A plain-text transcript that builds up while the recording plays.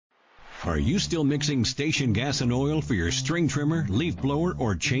Are you still mixing station gas and oil for your string trimmer, leaf blower,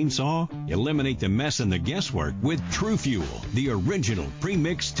 or chainsaw? Eliminate the mess and the guesswork with True Fuel, the original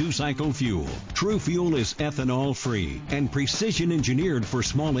pre-mixed two-cycle fuel. True Fuel is ethanol-free and precision-engineered for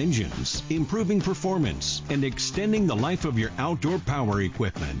small engines, improving performance and extending the life of your outdoor power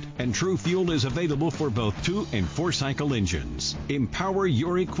equipment. And True Fuel is available for both 2- and 4-cycle engines. Empower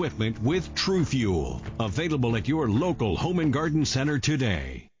your equipment with True Fuel. Available at your local Home and Garden Center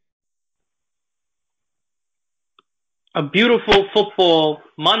today. A beautiful football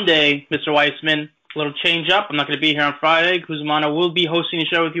Monday, Mr. Weissman. A little change up. I'm not going to be here on Friday. Kuzmano will be hosting the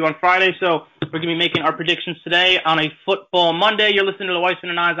show with you on Friday, so we're going to be making our predictions today on a football Monday. You're listening to the Weissman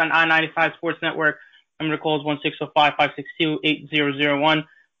and Eyes on I-95 Sports Network. Number to call is 1-605-562-8001.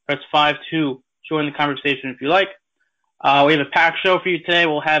 Press 5-2. Join the conversation if you like. We have a packed show for you today.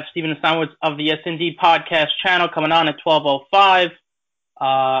 We'll have Stephen Asanowitz of the S&D Podcast channel coming on at 12:05.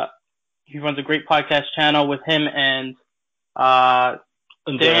 He runs a great podcast channel with him and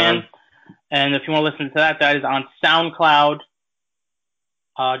Dan. And if you want to listen to that, that is on SoundCloud.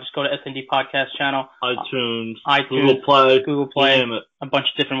 Just go to S&D Podcast channel. iTunes, Google Play, a bunch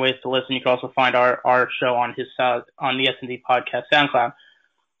of different ways to listen. You can also find our show on his on the S&D Podcast SoundCloud.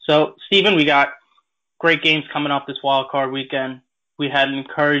 So, Stephen, we got great games coming up this wild card weekend. We had an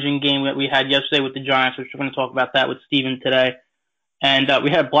encouraging game that we had yesterday with the Giants, which we're going to talk about that with Stephen today. And we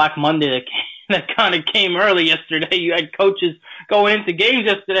had Black Monday that kind of came early yesterday. You had coaches going into games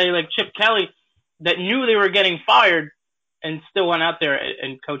yesterday like Chip Kelly that knew they were getting fired and still went out there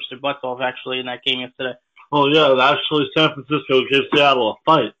and coached their butts off actually in that game yesterday. Oh, yeah, actually San Francisco gave Seattle a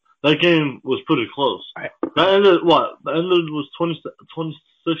fight. That game was pretty close. Right. That ended, what? That ended was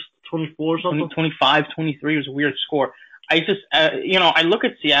 26-24 or something? 25-23 was a weird score. I just, I look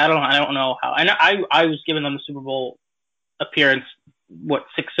at Seattle and I don't know how. I was giving them the Super Bowl appearance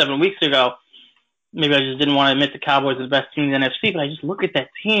 6-7 weeks ago. Maybe I just didn't want to admit the Cowboys are the best team in the NFC, but I just look at that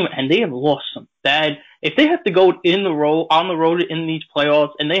team and they have lost some bad. If they have to go on the road in these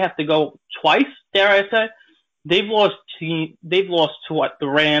playoffs, and they have to go twice, dare I say, they've lost to what? The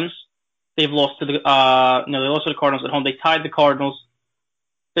Rams. They've lost to they lost to the Cardinals at home. They tied the Cardinals.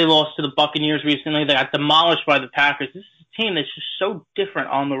 They lost to the Buccaneers recently. They got demolished by the Packers. This is a team that's just so different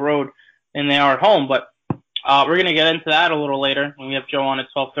on the road than they are at home, but we're going to get into that a little later when we have Joe on at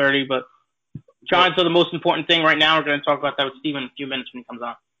 12:30. But Giants are the most important thing right now. We're going to talk about that with Steven in a few minutes when he comes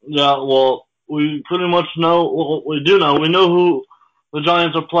on. Yeah, well, we pretty much know what we do know. We know who the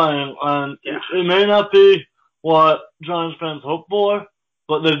Giants are playing, and it may not be what Giants fans hope for,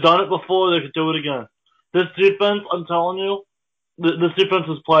 but they've done it before. They could do it again. This defense, I'm telling you, this defense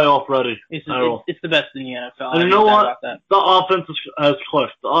is playoff ready. It's the best in the NFL. And you know what? The offense has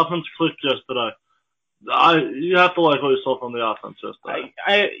clicked. The offense clicked yesterday. You have to like what you saw from the offense yesterday.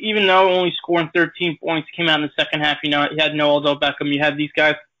 Even though only scoring 13 points, came out in the second half. You had no Odell Beckham. You had these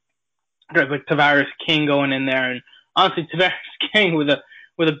guys like Tavares King going in there, and honestly, Tavares King with a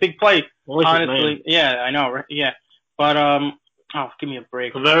big play. Honestly, yeah, I know, right? Yeah, but give me a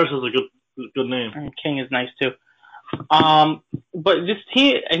break. Tavares is a good name. And King is nice too. But this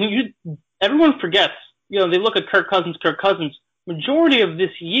team, everyone forgets. They look at Kirk Cousins. Majority of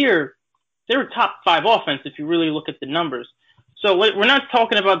this year, they were top 5 offense if you really look at the numbers. So we're not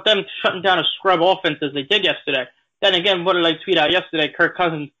talking about them shutting down a scrub offense as they did yesterday. Then again, what did I tweet out yesterday? Kirk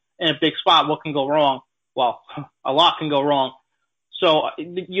Cousins in a big spot. What can go wrong? Well, a lot can go wrong. So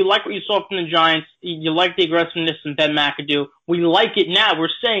you like what you saw from the Giants. You like the aggressiveness from Ben McAdoo. We like it now. We're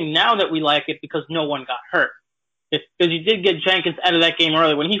saying now that we like it because no one got hurt. Because you did get Jenkins out of that game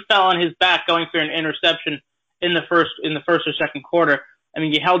early. When he fell on his back going for an interception in the first or second quarter, I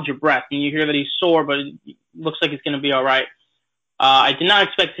mean, you held your breath, and you hear that he's sore, but it looks like he's going to be all right. I did not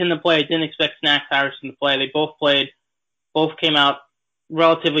expect him to play. I didn't expect Snacks Harrison to play. They both played. Both came out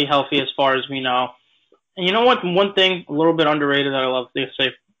relatively healthy as far as we know. And you know what? One thing a little bit underrated that I love to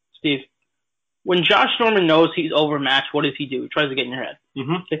say, Steve, when Josh Norman knows he's overmatched, what does he do? He tries to get in your head.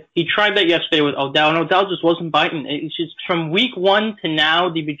 Mm-hmm. He tried that yesterday with Odell, and Odell just wasn't biting. It's just from week 1 to now,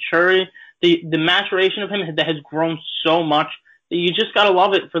 the maturity, the maturation of him that has grown so much. You just got to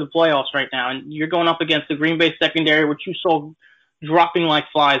love it for the playoffs right now. And you're going up against the Green Bay secondary, which you saw dropping like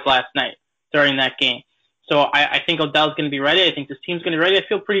flies last night during that game. So I think Odell's going to be ready. I think this team's going to be ready. I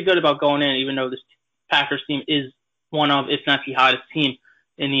feel pretty good about going in, even though this Packers team is one of, if not the hottest team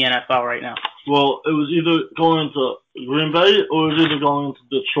in the NFL right now. Well, it was either going to Green Bay or it was either going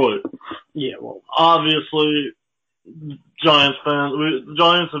to Detroit. Yeah, well, obviously, Giants fans, the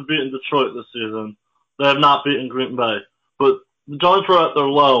Giants have beaten Detroit this season. They have not beaten Green Bay. But the Giants were at their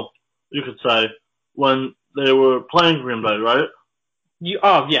low, you could say, when they were playing Green Bay, right?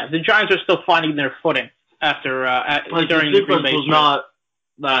 The Giants are still finding their footing after during the Green Bay was not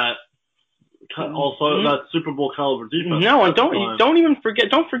that that Super Bowl caliber defense. No, and don't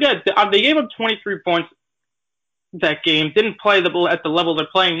forget they gave up 23 points that game. Didn't play at the level they're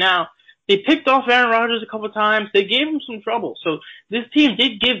playing now. They picked off Aaron Rodgers a couple of times. They gave him some trouble. So this team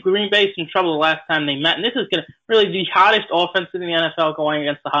did give Green Bay some trouble the last time they met. And this is going to really the hottest offense in the NFL going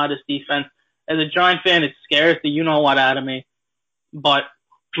against the hottest defense. As a Giant fan, it scares the you-know-what out of me. But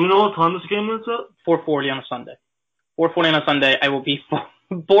do you know what time this game is at? 4:40 on a Sunday. 4:40 on a Sunday. I will be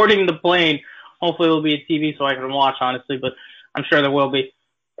boarding the plane. Hopefully there will be a TV so I can watch, honestly, but I'm sure there will be.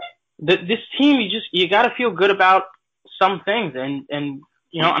 This team, you got to feel good about some things, and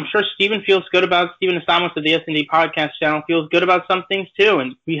I'm sure Steven feels good about Steven Estamos of the S&D podcast channel feels good about some things too,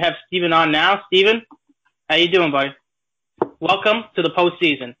 and we have Steven on now. Steven, how you doing, buddy? Welcome to the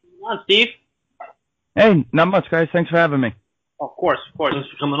postseason. Come on, Steve. Hey, not much, guys. Thanks for having me. Of course. Thanks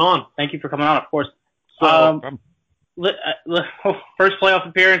for coming on. Thank you for coming on, of course. First playoff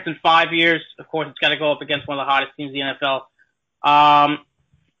appearance in 5 years. Of course, it's got to go up against one of the hottest teams in the NFL.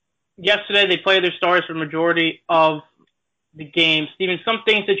 Yesterday, they played their stars for the majority of the game. Steven, some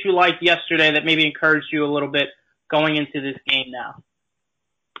things that you liked yesterday that maybe encouraged you a little bit going into this game now.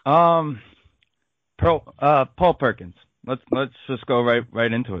 Paul Perkins. Let's just go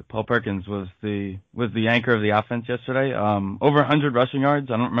right into it. Paul Perkins was the anchor of the offense yesterday. Over 100 rushing yards.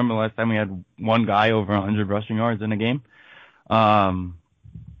 I don't remember the last time we had one guy over 100 rushing yards in a game. And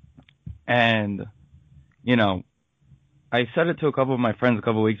I said it to a couple of my friends a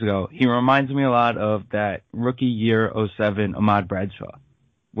couple of weeks ago. He reminds me a lot of that rookie year 07 Ahmad Bradshaw,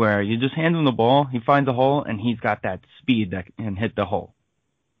 where you just hand him the ball, he finds a hole, and he's got that speed that can hit the hole.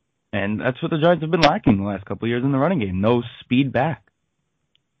 And that's what the Giants have been lacking the last couple of years in the running game. No speed back.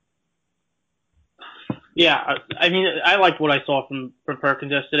 Yeah, I mean, I liked what I saw from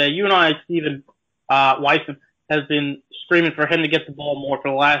Perkins yesterday. You and I, Steven Weissman, has been screaming for him to get the ball more for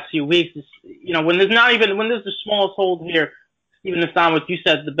the last few weeks. When there's the smallest hole here, Steven Estamos, you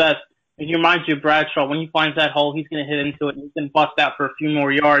said the best. And he reminds you of Bradshaw. When he finds that hole, he's going to hit into it and he's going to bust out for a few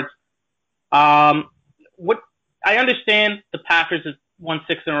more yards. I understand the Packers have won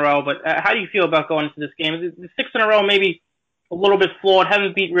 6 in a row, but how do you feel about going into this game? The 6 in a row maybe a little bit flawed.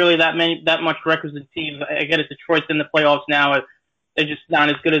 Haven't beat really that much requisite teams. I get it. Detroit's in the playoffs now. They're just not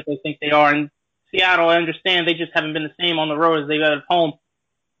as good as they think they are. And Seattle, I understand they just haven't been the same on the road as they've had at home.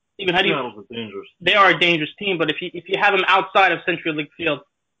 Even how do you? They are a dangerous team, but if you have them outside of Century League Field,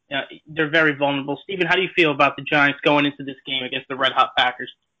 they're very vulnerable. Steven, how do you feel about the Giants going into this game against the Red Hot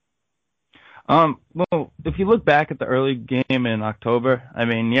Packers? Well, if you look back at the early game in October, I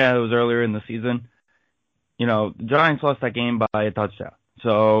mean, yeah, it was earlier in the season. The Giants lost that game by a touchdown.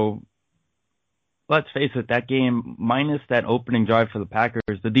 So let's face it, that game, minus that opening drive for the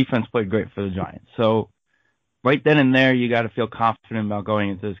Packers, the defense played great for the Giants. So right then and there, you got to feel confident about going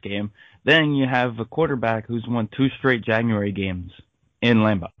into this game. Then you have a quarterback who's won 2 straight January games in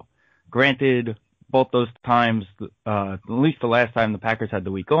Lambeau. Granted, both those times, at least the last time the Packers had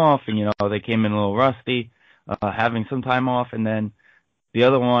the week off, and, they came in a little rusty, having some time off, and then the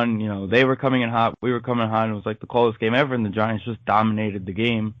other one, they were coming in hot, we were coming in hot, and it was like the coldest game ever, and the Giants just dominated the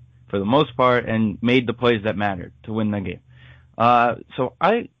game for the most part and made the plays that mattered to win the game. So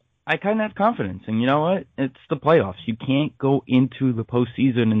I kind of have confidence, and you know what? It's the playoffs. You can't go into the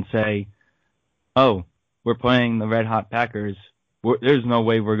postseason and say, oh, we're playing the Red Hot Packers. There's no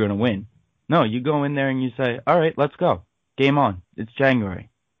way we're going to win. No, you go in there and you say, all right, let's go. Game on. It's January.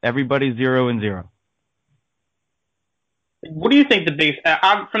 Everybody's 0-0. What do you think the biggest,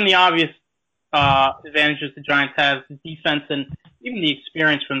 from the obvious advantages the Giants have, the defense and even the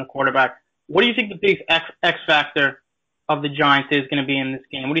experience from the quarterback, what do you think the biggest X factor of the Giants is going to be in this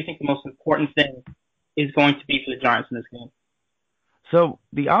game? What do you think the most important thing is going to be for the Giants in this game? So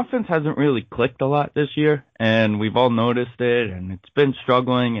the offense hasn't really clicked a lot this year, and we've all noticed it, and it's been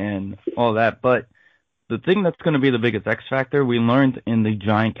struggling and all that. But the thing that's going to be the biggest X factor, we learned in the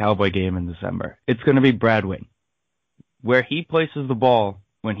Giant-Cowboy game in December. It's going to be Brad Wayne. Where he places the ball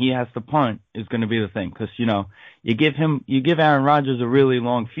when he has to punt is going to be the thing. Because, you give Aaron Rodgers a really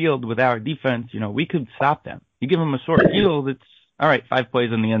long field with our defense, we could stop them. You give him a short field, it's, all right, 5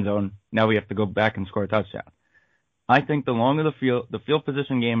 plays in the end zone. Now we have to go back and score a touchdown. I think the longer the field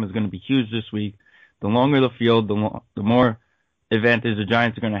position game is going to be huge this week. The longer the field, the more advantage the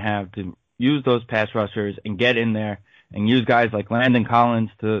Giants are going to have to use those pass rushers and get in there and use guys like Landon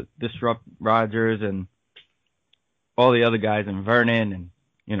Collins to disrupt Rodgers and all the other guys, and Vernon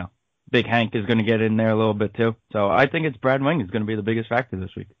and, Big Hank is going to get in there a little bit too. So I think it's Brad Wayne is going to be the biggest factor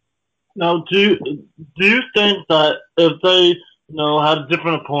this week. Now, do you think that if they had a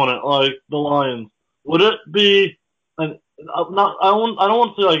different opponent like the Lions, would it be I don't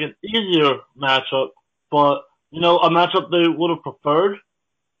want to say like an easier matchup, but a matchup they would have preferred?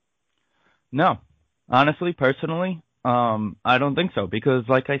 No, honestly, personally, I don't think so because,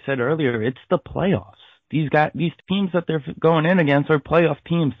 like I said earlier, it's the playoffs. These teams that they're going in against are playoff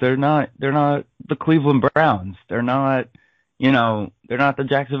teams. They're not the Cleveland Browns. They're not, they're not the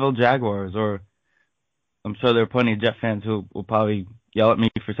Jacksonville Jaguars. Or I'm sure there are plenty of Jet fans who will probably yell at me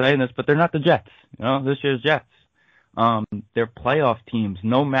for saying this, but they're not the Jets. This year's Jets. They're playoff teams.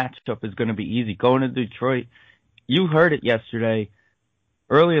 No matchup is going to be easy. Going to Detroit, you heard it yesterday.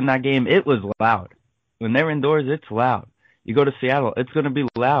 Early in that game, it was loud. When they're indoors, it's loud. You go to Seattle, it's going to be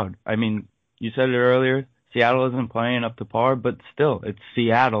loud. I mean, you said it earlier, Seattle isn't playing up to par, but still, it's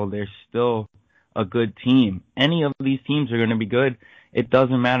Seattle. They're still a good team. Any of these teams are going to be good. It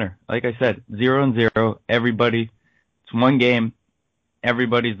doesn't matter. Like I said, 0-0, everybody, it's one game.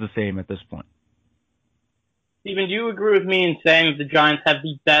 Everybody's the same at this point. Steven, do you agree with me in saying the Giants have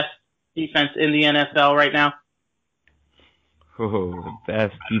the best defense in the NFL right now? Oh, the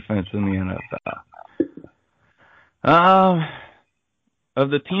best defense in the NFL.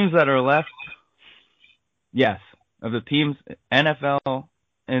 Of the teams that are left, yes. Of the teams, NFL,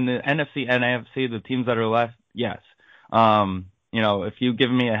 in the NFC and AFC, the teams that are left, yes. If you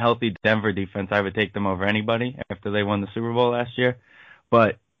give me a healthy Denver defense, I would take them over anybody after they won the Super Bowl last year.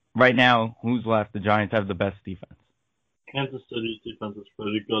 But right now, who's left? The Giants have the best defense. Kansas City's defense is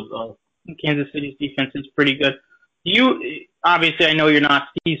pretty good, though. Kansas City's defense is pretty good. Obviously, I know you're not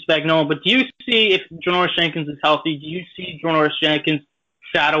Steve Spagnuolo, but do you see, if Janoris Jenkins is healthy, do you see Janoris Jenkins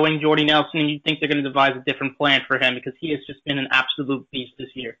shadowing Jordy Nelson, and you think they're going to devise a different plan for him because he has just been an absolute beast this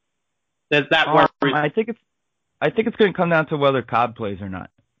year? Does that work? I think it's going to come down to whether Cobb plays or not,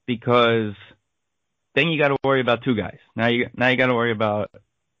 because then you got to worry about two guys. Now you got to worry about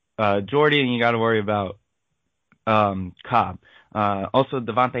Jordy, and you got to worry about Cobb. Also,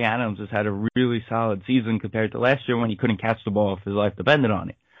 Davante Adams has had a really solid season compared to last year when he couldn't catch the ball if his life depended on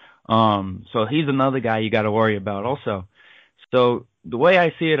it. So he's another guy you got to worry about also. So the way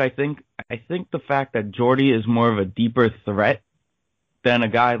I see it, I think the fact that Jordy is more of a deeper threat than a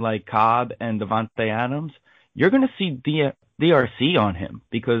guy like Cobb and Davante Adams, you're going to see DRC on him,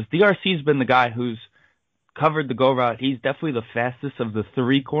 because DRC's been the guy who's covered the go route. He's definitely the fastest of the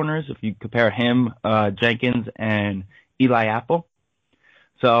three corners if you compare him, Jenkins, and Eli Apple.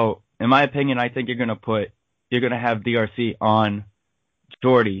 So, in my opinion, I think you're going to have DRC on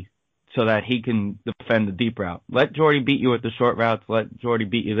Jordy so that he can defend the deep route. Let Jordy beat you at the short routes. Let Jordy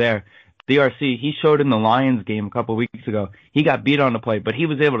beat you there. DRC, he showed in the Lions game a couple of weeks ago. He got beat on the play, but he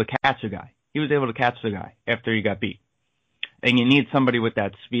was able to catch a guy. He was able to catch the guy after he got beat. And you need somebody with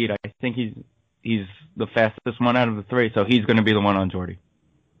that speed. I think he's the fastest one out of the three, so he's going to be the one on Jordy.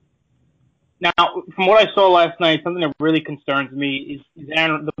 Now, from what I saw last night, something that really concerns me is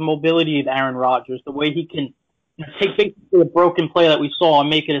the mobility of Aaron Rodgers, the way he can take basically a broken play that we saw and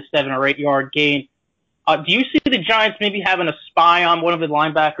make it a 7 or 8 yard gain. Do you see the Giants maybe having a spy on one of the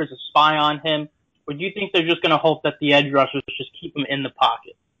linebackers, a spy on him, or do you think they're just going to hope that the edge rushers just keep him in the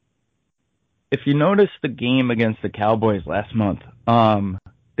pocket? If you notice the game against the Cowboys last month,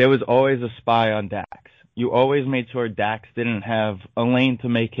 there was always a spy on Dax. You always made sure Dax didn't have a lane to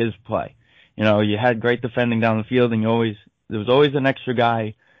make his play. You had great defending down the field, and there was always an extra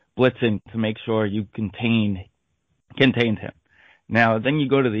guy blitzing to make sure you contained him. Now, then you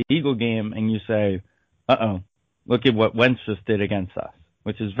go to the Eagle game and you say, look at what Wentz just did against us,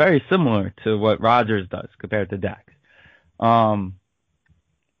 which is very similar to what Rodgers does compared to Dax.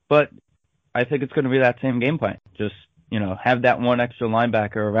 But I think it's going to be that same game plan. Just, have that one extra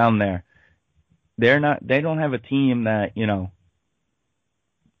linebacker around there. They don't have a team that,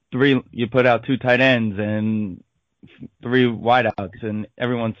 you put out 2 tight ends and 3 wideouts and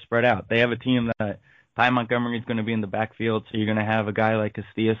everyone's spread out. They have a team that Ty Montgomery is going to be in the backfield, so you're going to have a guy like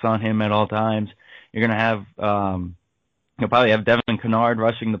Castillas on him at all times. You're going to have, you'll probably have Devin Kennard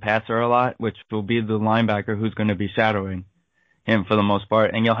rushing the passer a lot, which will be the linebacker who's going to be shadowing him for the most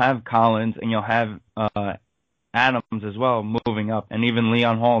part. And you'll have Collins and you'll have Adams as well moving up, and even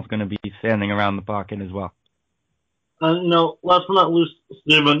Leon Hall is going to be standing around the pocket as well. Last but not least,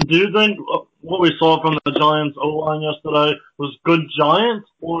 Steven, do you think what we saw from the Giants O-line yesterday was good Giants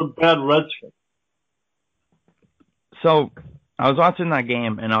or bad Redskins? So, I was watching that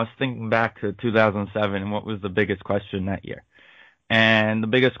game, and I was thinking back to 2007 and what was the biggest question that year. And the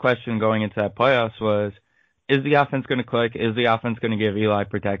biggest question going into that playoffs was, is the offense going to click? Is the offense going to give Eli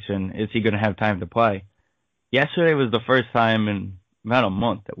protection? Is he going to have time to play? Yesterday was the first time in about a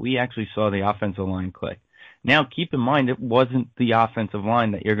month that we actually saw the offensive line click. Now, keep in mind, it wasn't the offensive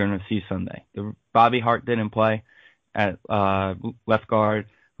line that you're going to see Sunday. Bobby Hart didn't play at left guard,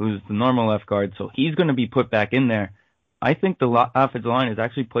 who's the normal left guard, so he's going to be put back in there. I think the offensive line has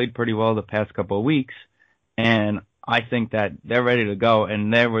actually played pretty well the past couple of weeks, and I think that they're ready to go,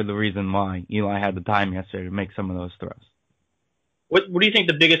 and they were the reason why Eli had the time yesterday to make some of those throws. What do you think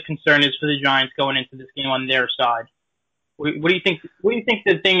the biggest concern is for the Giants going into this game on their side? What do you think? What do you think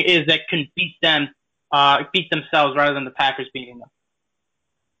the thing is that can beat themselves rather than the Packers beating them?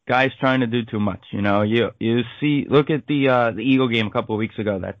 Guys trying to do too much. You see, look at the Eagle game a couple of weeks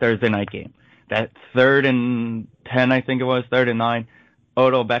ago, that Thursday night game, that 3rd and 10, I think it was, 3rd and 9.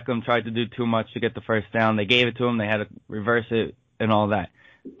 Odell Beckham tried to do too much to get the first down. They gave it to him. They had to reverse it and all that.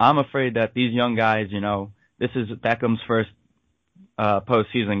 I'm afraid that these young guys, this is Beckham's first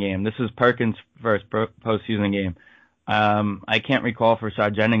postseason game. This is Perkins' first postseason game. I can't recall if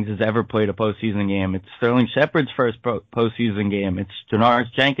Rashad Jennings has ever played a postseason game. It's Sterling Shepard's first postseason game. It's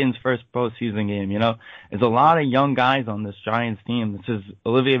Janoris Jenkins' first postseason game. There's a lot of young guys on this Giants team. This is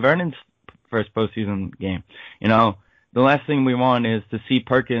Olivier Vernon's first postseason game. The last thing we want is to see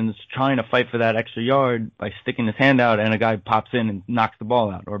Perkins trying to fight for that extra yard by sticking his hand out and a guy pops in and knocks the ball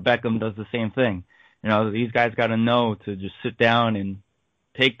out, or Beckham does the same thing. These guys got to know to just sit down and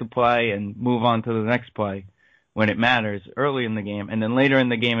take the play and move on to the next play when it matters early in the game. And then later in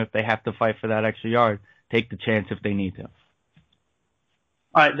the game, if they have to fight for that extra yard, take the chance if they need to.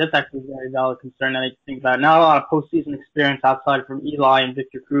 All right, that's actually a very valid concern that I think about. Not a lot of postseason experience outside from Eli and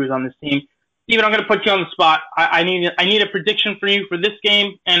Victor Cruz on this team. Steven, I'm going to put you on the spot. I need a prediction for you for this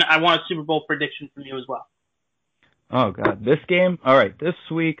game, and I want a Super Bowl prediction from you as well. Oh, God. This game? All right, this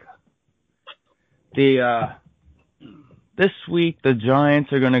week, the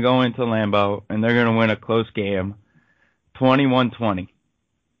Giants are going to go into Lambeau, and they're going to win a close game, 21-20.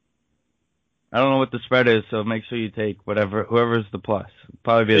 I don't know what the spread is, so make sure you take whoever's the plus. It'll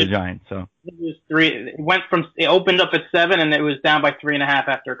probably be the Giants. So it was 3. It opened up at 7, and it was down by 3.5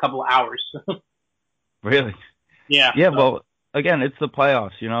 after a couple of hours. Really? Yeah. Yeah. Well, again, it's the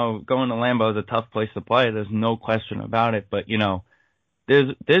playoffs. Going to Lambeau is a tough place to play. There's no question about it. But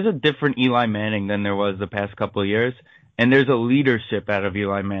there's a different Eli Manning than there was the past couple of years, and there's a leadership out of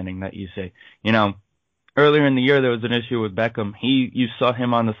Eli Manning that you see. Earlier in the year, there was an issue with Beckham. You saw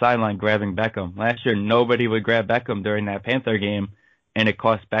him on the sideline grabbing Beckham. Last year, nobody would grab Beckham during that Panther game, and it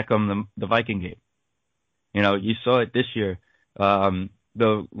cost Beckham the Viking game. You saw it this year.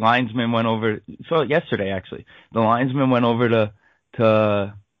 The linesman went over. You saw it yesterday, actually. The linesman went over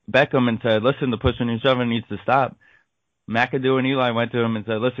to Beckham and said, "Listen, the pushing and shoving needs to stop." McAdoo and Eli went to him and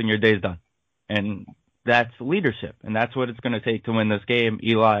said, "Listen, your day's done." And that's leadership, and that's what it's going to take to win this game.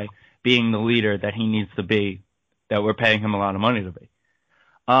 Eli being the leader that he needs to be, that we're paying him a lot of money to be.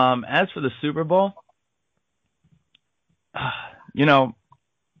 As for the Super Bowl,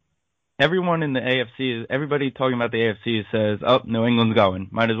 everyone in the AFC, everybody talking about the AFC says, "Oh, New England's going.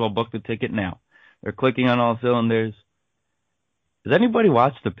 Might as well book the ticket now." They're clicking on all cylinders. Does anybody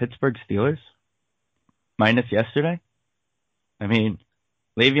watch the Pittsburgh Steelers? Minus yesterday? I mean,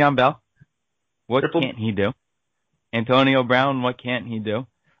 Le'Veon Bell, what can't he do? Antonio Brown, what can't he do?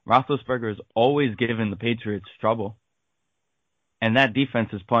 Roethlisberger has always given the Patriots trouble. And that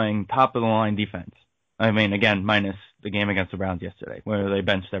defense is playing top-of-the-line defense. I mean, again, minus the game against the Browns yesterday, where they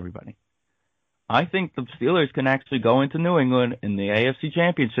benched everybody. I think the Steelers can actually go into New England in the AFC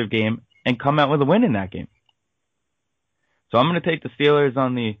Championship game and come out with a win in that game. So I'm going to take the Steelers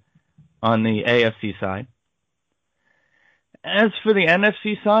on the AFC side. As for the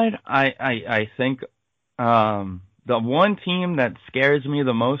NFC side, I think the one team that scares me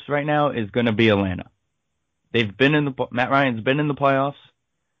the most right now is going to be Atlanta. Matt Ryan's been in the playoffs.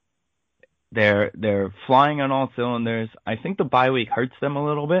 They're flying on all cylinders. I think the bye week hurts them a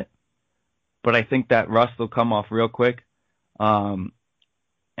little bit, but I think that rust will come off real quick. And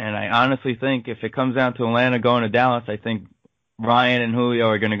I honestly think if it comes down to Atlanta going to Dallas, I think Ryan and Julio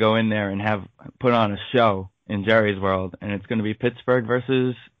are going to go in there and put on a show in Jerry's world, and it's going to be Pittsburgh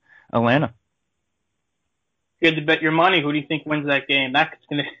versus Atlanta. You had to bet your money. Who do you think wins that game? That's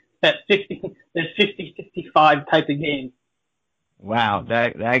going to that 50-55 type of game. Wow,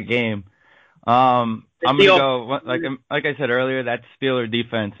 that game. I'm going to go like I said earlier. That Steeler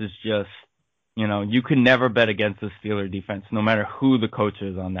defense is just, you can never bet against the Steeler defense, no matter who the coach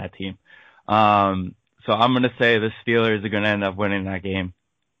is on that team. So I'm going to say the Steelers are going to end up winning that game,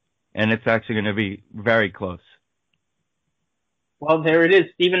 and it's actually going to be very close. Well, there it is.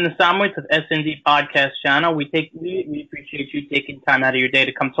 Steven Nasamowitz of SND Podcast Channel. We appreciate you taking time out of your day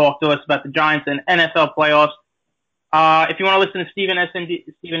to come talk to us about the Giants and NFL playoffs. If you want to listen to Stephen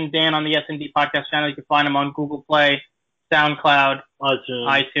and Dan on the SND podcast channel, you can find him on Google Play, SoundCloud,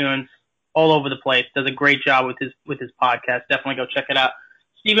 iTunes, all over the place. Does a great job with his podcast. Definitely go check it out.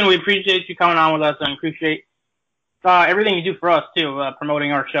 Stephen, we appreciate you coming on with us and appreciate everything you do for us too,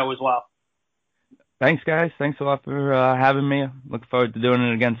 promoting our show as well. Thanks, guys. Thanks a lot for having me. Look forward to doing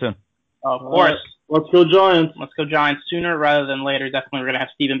it again soon. Of course. Let's go Giants. Let's go Giants sooner rather than later. Definitely we're going to have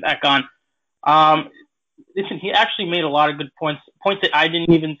Stephen back on. Listen, he actually made a lot of good points that I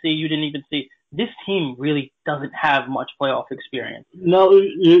didn't even see, you didn't even see. This team really doesn't have much playoff experience. No,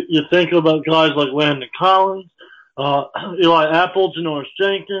 you think about guys like Landon Collins, Eli Apple, Janoris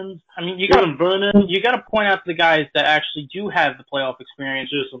Jenkins. I mean, you got to point out the guys that actually do have the playoff experience.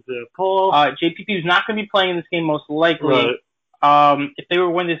 Jason Pierre-Paul. JPP is not going to be playing this game most likely. Right. If they were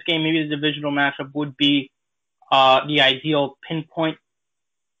to win this game, maybe the divisional matchup would be the ideal pinpoint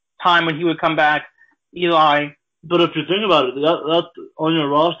time when he would come back. Eli. But if you think about it, that on your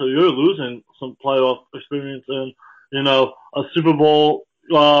roster, you're losing some playoff experience and, a Super Bowl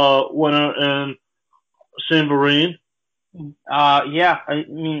winner in Shane Vereen. Yeah, I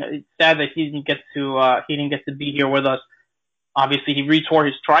mean, it's sad that he didn't get to be here with us. Obviously, he retore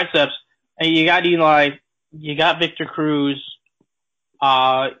his triceps. And you got Eli, you got Victor Cruz.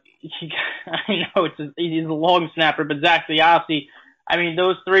 I know he's a long snapper, but Zach Siasi. I mean,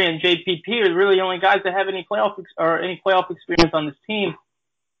 those three and JPP are really the only guys that have any playoff experience on this team,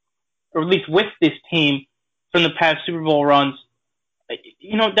 or at least with this team from the past Super Bowl runs.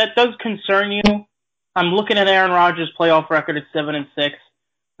 That does concern you. I'm looking at Aaron Rodgers' playoff record at 7-6. I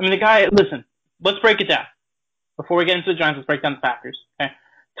mean, the guy. Listen, let's break it down before we get into the Giants. Let's break down the Packers. Okay,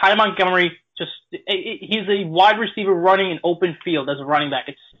 Ty Montgomery, he's a wide receiver running an open field as a running back.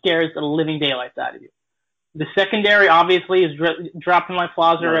 It scares the living daylights out of you. The secondary, obviously, is dropping like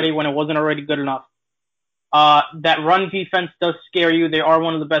flies already when it wasn't already good enough. That run defense does scare you. They are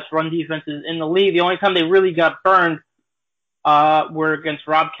one of the best run defenses in the league. The only time they really got burned were against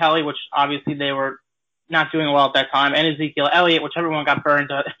Rob Kelly, which obviously they were not doing well at that time, and Ezekiel Elliott, which everyone got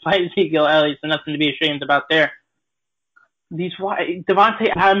burned by Ezekiel Elliott, so nothing to be ashamed about there.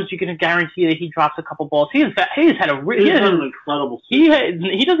 Devontae Adams, you can guarantee that he drops a couple balls. He's had an incredible season.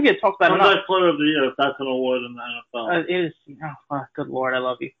 He doesn't get talked about enough. Comeback Player of the Year, if that's an award in the NFL. Good Lord, I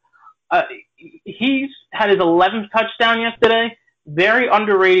love you. He's had his 11th touchdown yesterday. Very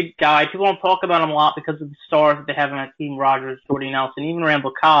underrated guy. People don't talk about him a lot because of the stars that they have on that team, Rodgers, Jordy Nelson, even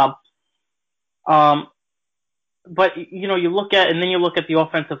Randall Cobb. But, you look at the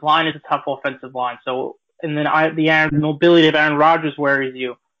offensive line. It's a tough offensive line. So, and then the mobility of Aaron Rodgers worries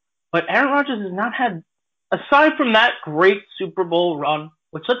you. But Aaron Rodgers has not had, aside from that great Super Bowl run,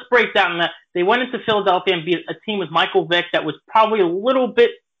 which let's break down that. They went into Philadelphia and beat a team with Michael Vick that was probably a little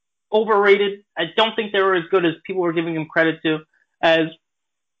bit overrated. I don't think they were as good as people were giving them credit to.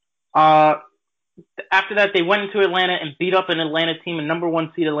 After that, they went into Atlanta and beat up an Atlanta team, a number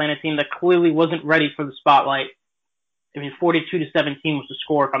one seed Atlanta team that clearly wasn't ready for the spotlight. I mean, 42-17 was the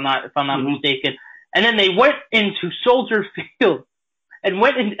score, if I'm not mistaken. And then they went into Soldier Field and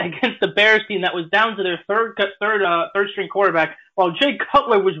went in against the Bears team that was down to their third string quarterback while Jay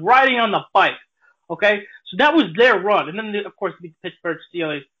Cutler was riding on the bike. Okay, so that was their run. And then, of course, the Pittsburgh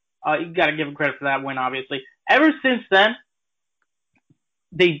Steelers. You got to give them credit for that win, obviously. Ever since then,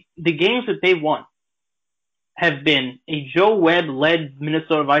 the games that they won have been a Joe Webb-led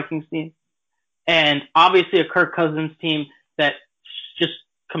Minnesota Vikings team, and obviously a Kirk Cousins team that just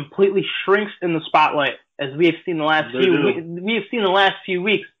completely shrinks in the spotlight, as we have seen the last few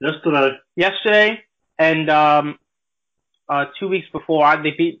weeks. Yesterday, and 2 weeks before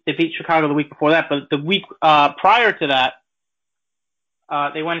they beat Chicago the week before that, but the week prior to that,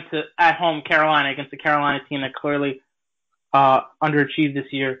 they went to at home Carolina against the Carolina team that clearly underachieved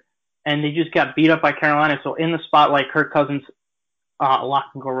this year, and they just got beat up by Carolina. So in the spotlight, Kirk Cousins, a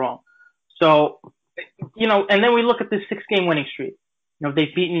lot can go wrong. So, and then we look at this 6-game winning streak.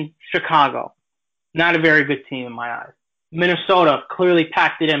 They've beaten Chicago, not a very good team in my eyes. Minnesota clearly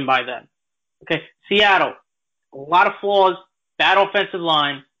packed it in by then. Okay, Seattle, a lot of flaws, bad offensive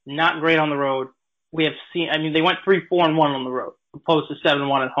line, not great on the road. We have seen, they went 3-4-1 on the road, opposed to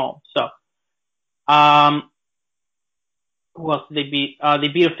 7-1 at home. So, who else did they beat? They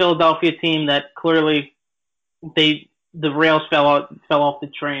beat a Philadelphia team that clearly the rails fell off the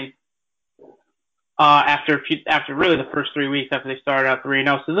train after really the first 3 weeks after they started out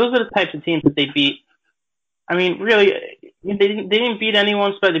 3-0. So those are the types of teams that they beat. Really, they didn't beat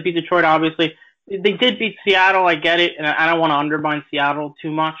anyone, but they beat Detroit, obviously. They did beat Seattle, I get it, and I don't want to undermine Seattle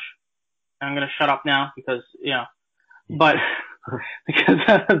too much. I'm going to shut up now because, but because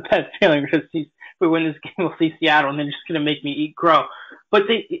I have a bad feeling we win this game, we'll see Seattle, and they're just going to make me eat crow. But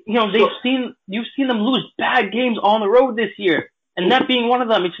you've seen them lose bad games on the road this year, and that being one of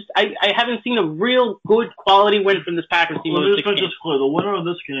them. It's just I haven't seen a real good quality win from this Packers team. Let me just make this clear: the winner of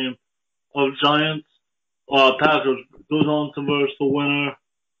this game of Giants Packers goes on to verse the winner.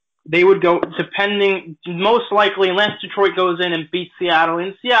 They would go, depending, most likely, unless Detroit goes in and beats Seattle.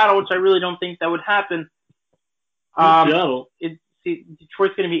 In Seattle, which I really don't think that would happen. Seattle?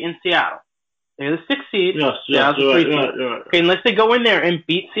 Detroit's going to be in Seattle. They're the 6th seed. Yes, you're right. Okay, unless they go in there and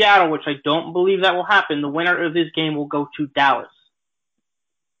beat Seattle, which I don't believe that will happen, the winner of this game will go to Dallas.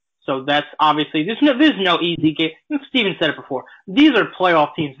 So that's obviously, there's no easy game. Steven said it before. These are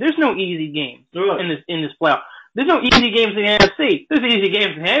playoff teams. There's no easy games in this playoff. There's no easy games in the NFC. There's easy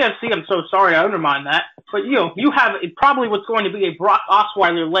games in the AFC. I'm so sorry I undermine that. But, you have probably what's going to be a Brock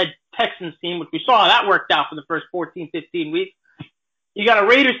Osweiler-led Texans team, which we saw how that worked out for the first 14, 15 weeks. You got a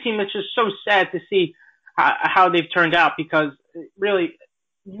Raiders team that's just so sad to see how they've turned out because, really,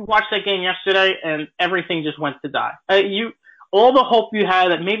 you watched that game yesterday and everything just went to die. All the hope you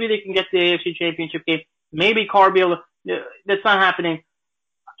had that maybe they can get to the AFC Championship game, maybe Carr be able to, that's not happening.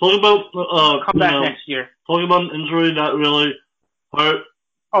 Talking about come back next year. Talking about an injury that really hurt.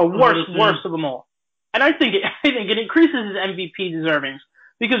 Oh, worst of them all. And I think it increases his MVP deservings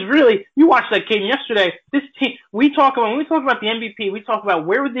because really, you watched that game yesterday. This team, when we talk about the MVP, we talk about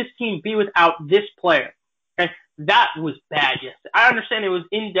where would this team be without this player. Okay, that was bad yesterday. I understand it was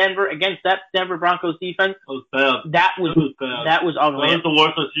in Denver against that Denver Broncos defense. It was bad. That was bad. That was ugly. That was the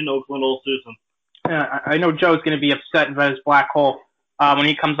worst I've seen Oakland all season. I know Joe's going to be upset about his black hole when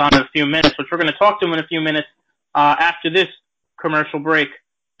he comes on in a few minutes, which we're going to talk to him in a few minutes after this commercial break.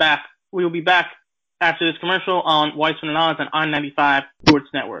 We will be back after this commercial on Weissman and Oz on I-95 Sports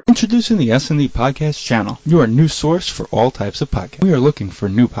Network. Introducing the S&D Podcast channel, your new source for all types of podcasts. We are looking for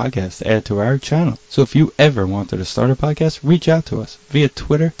new podcasts to add to our channel. So if you ever wanted to start a podcast, reach out to us via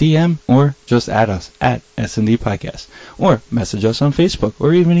Twitter, DM, or just add us at S&D Podcast. Or message us on Facebook,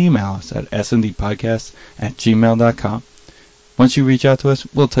 or even email us at sndpodcast@gmail.com. Once you reach out to us,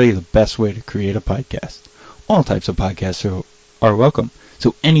 we'll tell you the best way to create a podcast. All types of podcasts are welcome.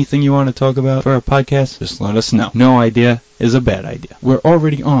 So anything you want to talk about for our podcast, just let us know. No idea is a bad idea. We're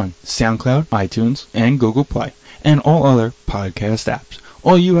already on SoundCloud, iTunes, and Google Play, and all other podcast apps.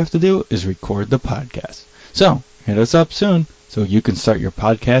 All you have to do is record the podcast. So, hit us up soon so you can start your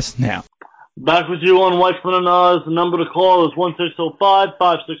podcast now. Back with you on Weissman and Oz. The number to call is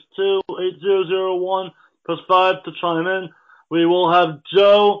 1-605-562-8001. Press 5 to chime in. We will have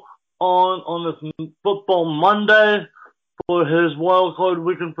Joe on this Football Monday for his Wild Card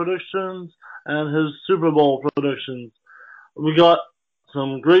Weekend predictions and his Super Bowl predictions. We got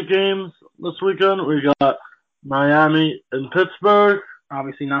some great games this weekend. We got Miami and Pittsburgh.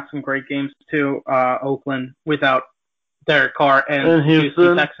 Obviously not some great games too. Oakland without Derek Carr and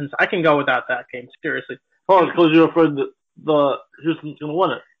Houston Texans. I can go without that game, seriously. Oh, because you're afraid that the Houston's going to win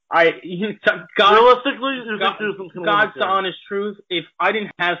it. Realistically, you think Houston's going to win it? God's honest truth, if I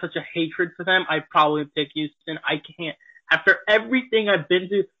didn't have such a hatred for them, I'd probably pick Houston. I can't. After everything I've been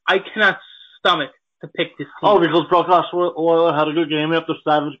through, I cannot stomach to pick this team. Oh, because Brock Osweiler had a good game after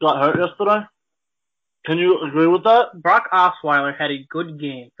Savage got hurt yesterday? Can you agree with that? Brock Osweiler had a good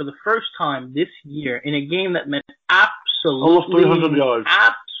game for the first time this year in a game that meant almost 300 yards.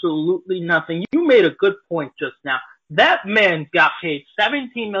 Absolutely nothing. You made a good point just now. That man got paid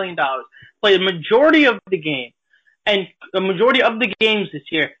 $17 million, played a majority of the game, and the majority of the games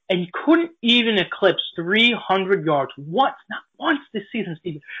this year, and he couldn't even eclipse 300 yards not once this season,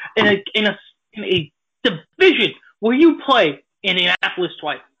 Steve. In a division where you play Indianapolis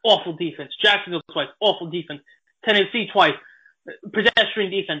twice, awful defense, Jacksonville twice, awful defense, Tennessee twice, pedestrian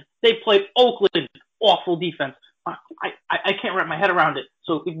defense. They played Oakland, awful defense. I can't wrap my head around it.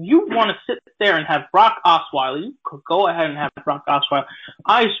 So if you want to sit there and have Brock Osweiler, you could go ahead and have Brock Osweiler.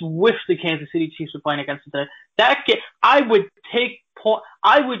 I wish the Kansas City Chiefs were playing against them today. That game, I would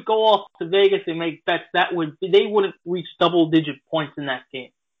go off to Vegas and make bets they wouldn't reach double-digit points in that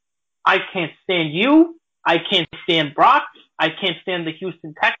game. I can't stand you. I can't stand Brock. I can't stand the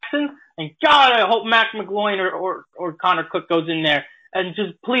Houston Texans. And God, I hope Mac McGloin or Connor Cook goes in there and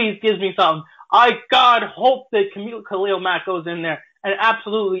just please gives me something. God hope that Khalil Mack goes in there and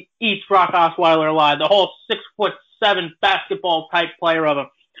absolutely eats Brock Osweiler alive. The whole 6'7" basketball type player of him.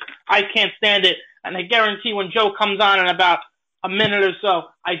 I can't stand it. And I guarantee when Joe comes on in about a minute or so,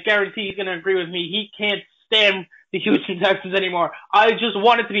 I guarantee he's going to agree with me. He can't stand the Houston Texans anymore. I just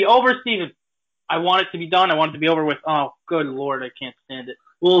want it to be over, Steven. I want it to be done. I want it to be over with. Oh, good Lord, I can't stand it.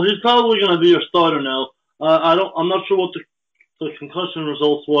 Well, he's probably going to be your starter now. I'm not sure what the concussion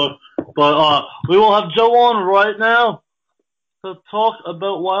results were But we will have Joe on right now to talk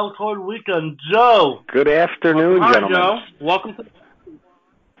about Wild Card Weekend. Joe. Good afternoon, Hi, gentlemen. Joe. Welcome to.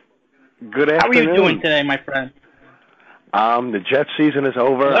 Good How are afternoon. you doing today, my friend? The Jets season is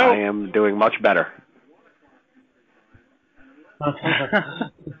over. Hello? I am doing much better.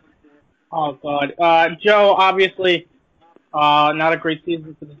 Oh God, Joe. Obviously, not a great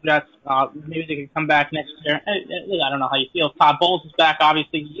season for the Jets. Maybe they can come back next year. I don't know how you feel. Todd Bowles is back.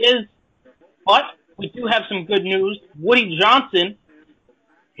 Obviously, he is. But we do have some good news. Woody Johnson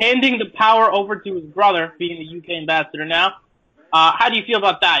handing the power over to his brother, being the UK ambassador now. How do you feel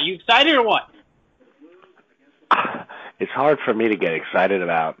about that? You excited or what? It's hard for me to get excited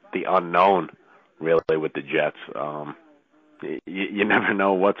about the unknown, really, with the Jets. You never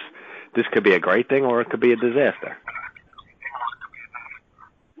know this could be a great thing or it could be a disaster.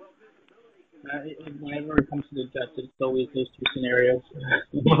 Whenever it comes to the Jets, it's always those two scenarios.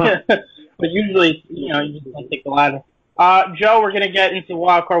 But usually, you just don't take the latter. Joe, we're going to get into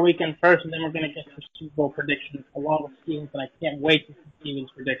Wild Card Weekend first, and then we're going to get to Super Bowl predictions along with Steven's, and I can't wait to see Steven's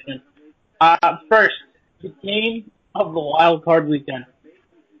prediction. First, the game of the Wild Card Weekend.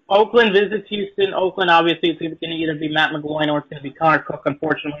 Oakland visits Houston. Oakland, obviously, it's going to either be Matt McGloin or it's going to be Connor Cook.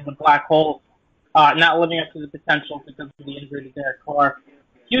 Unfortunately, the black hole not living up to the potential because of the injury to Derek Carr.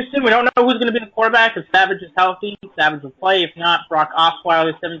 Houston, we don't know who's going to be the quarterback. If Savage is healthy, Savage will play. If not, Brock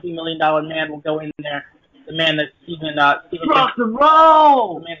Osweiler, $17 million man, will go in there. The man that Steven Rock and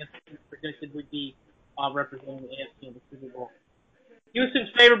roll! The man that Steven predicted would be representing the AFC in the Super Bowl. Houston's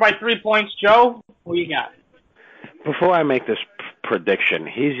favored by 3 points. Joe, who you got? Before I make this prediction,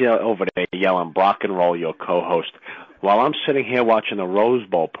 he's over there yelling "Brock and roll," your co-host, while I'm sitting here watching the Rose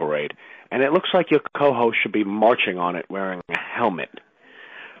Bowl parade, and it looks like your co-host should be marching on it wearing a helmet.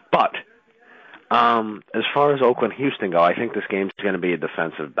 But as far as Oakland-Houston go, I think this game's going to be a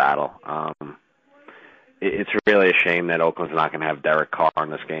defensive battle. It's really a shame that Oakland's not going to have Derek Carr in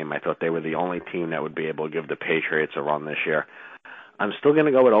this game. I thought they were the only team that would be able to give the Patriots a run this year. I'm still going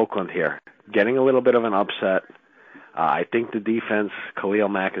to go with Oakland here, getting a little bit of an upset. I think the defense, Khalil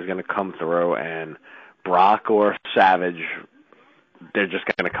Mack, is going to come through, and Brock or Savage, they're just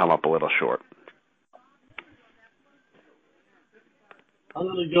going to come up a little short. I'm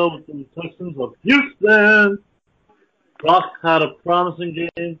going to go with the Texans of Houston. Brock had a promising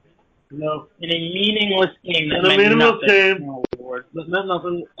game. In a meaningless game. In a meaningless game. Oh, Lord. That meant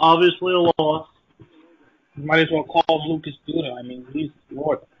nothing. Obviously a loss. You might as well call him Lucas Duda. I mean, he's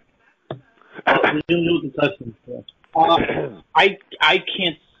Lord. We can do the Texans. Yeah. I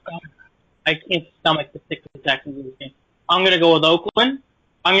can't stomach the pick the Texans in this game. I'm going to go with Oakland.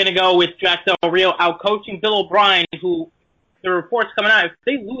 I'm going to go with Jack Del Rio out-coaching Bill O'Brien, who the reports coming out, if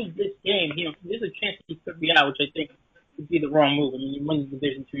they lose this game, there's a chance that he could be out, which I think would be the wrong move. I mean, you win the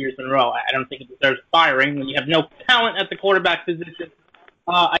division 2 years in a row. I don't think it deserves firing when you have no talent at the quarterback position.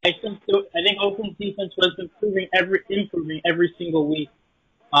 I think Oakland's defense has been improving every single week.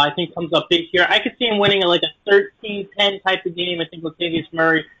 I think comes up big here. I could see him winning like a 13-10 type of game. I think Latavius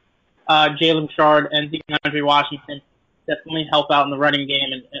Murray, Jalen Shard, and DeAndre Washington definitely help out in the running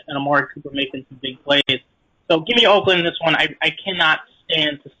game, and Amari Cooper making some big plays. So give me Oakland in this one. I cannot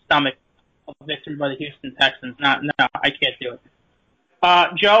stand to stomach a victory by the Houston Texans. No, I can't do it.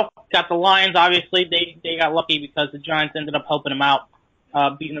 Joe, got the Lions. Obviously, they got lucky because the Giants ended up helping them out,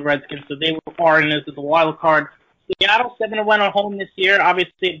 beating the Redskins. So they were far in as the wild card. Seattle 7-1 at home this year.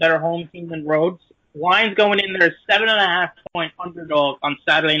 Obviously, a better home team than Rhodes. Lions going in there 7.5-point underdog on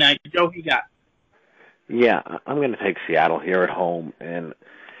Saturday night. Joe, who you got? Yeah, I'm going to take Seattle here at home, and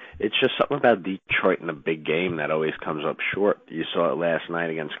it's just something about Detroit in a big game that always comes up short. You saw it last night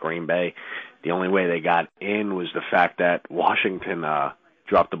against Green Bay. The only way they got in was the fact that Washington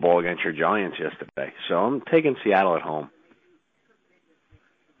dropped the ball against your Giants yesterday. So I'm taking Seattle at home.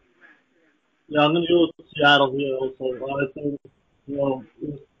 Yeah, I'm going to go with Seattle here also. I think,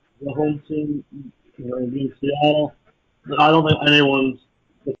 the home team, being Seattle, I don't think anyone's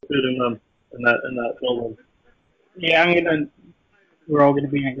defeating them in that building. Yeah, we're all going to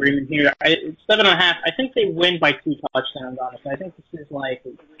be in agreement here. It's 7.5. I think they win by 2 touchdowns, honestly. I think this is like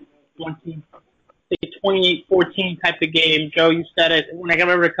a 28-14 type of game. Joe, you said it.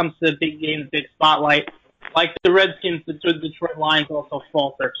 Whenever it comes to the big games, big spotlight, like the Redskins, the Detroit Lions also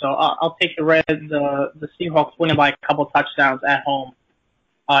falter. So I'll take the Seahawks winning by a couple touchdowns at home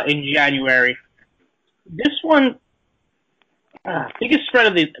in January. This one, biggest spread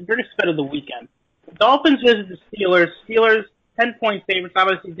of the weekend. Dolphins visit the Steelers. Steelers 10-point favorites.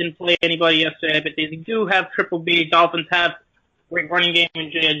 Obviously didn't play anybody yesterday, but they do have Triple B. Dolphins have great running game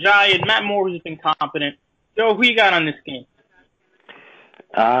in Jay Ajayi, and Matt Moore has been competent. Joe, who you got on this game?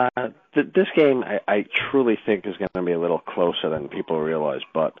 This game, I truly think is going to be a little closer than people realize.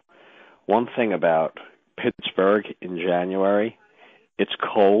 But one thing about Pittsburgh in January, it's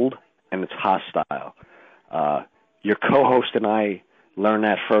cold and it's hostile. Your co-host and I learned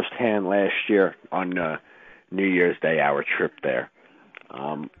that firsthand last year on New Year's Day, our trip there.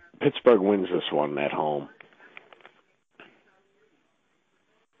 Pittsburgh wins this one at home.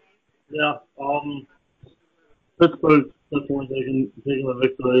 Yeah, Pittsburgh definitely taking the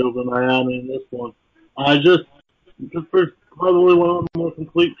victory over Miami in this one. Pittsburgh's probably one of the more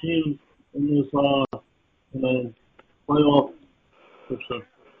complete teams in this playoff picture.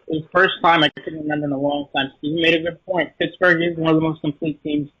 It's the first time I couldn't remember in a long time. Steve made a good point. Pittsburgh is one of the most complete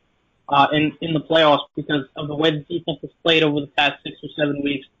teams in the playoffs because of the way the defense has played over the past 6 or 7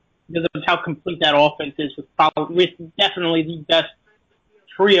 weeks, because of how complete that offense is, with definitely the best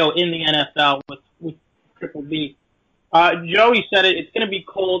trio in the NFL with Triple B. Joe, you said it. It's going to be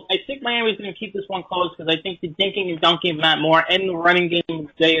cold. I think Miami's going to keep this one close because I think the dinking and dunking of Matt Moore and the running game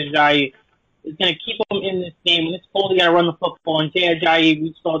of Jay Ajayi is going to keep them in this game. When it's cold, you got to run the football. And Jay Ajayi,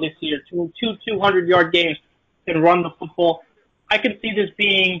 we saw this year, two 200-yard games, can run the football. I could see this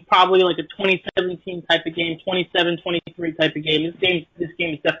being probably like a 2017 type of game, 27-23 type of game. This game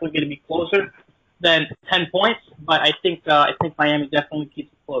is definitely going to be closer than 10 points, but I think Miami definitely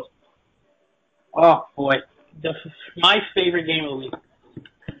keeps it close. Oh boy, my favorite game of the week.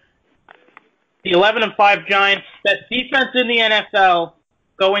 The 11-5 Giants, best defense in the NFL,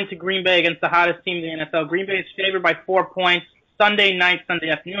 go into Green Bay against the hottest team in the NFL. Green Bay is favored by 4 points. Sunday night, Sunday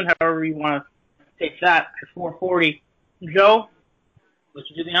afternoon, however you want to take that, at 4:40. Joe, let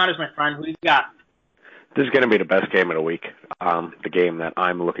you do the honors, my friend. Who do you got? This is going to be the best game of the week. The game that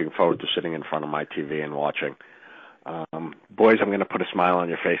I'm looking forward to sitting in front of my TV and watching. Boys, I'm going to put a smile on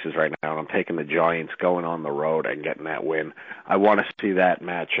your faces right now. I'm taking the Giants going on the road and getting that win. I want to see that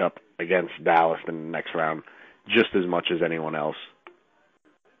matchup against Dallas in the next round just as much as anyone else.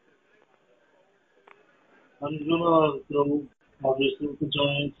 I'm gonna go obviously with the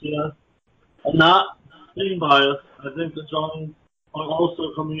Giants here. I'm not being biased. I think the Giants are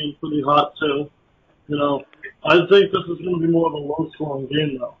also coming in pretty hot too. I think this is going to be more of a low-scoring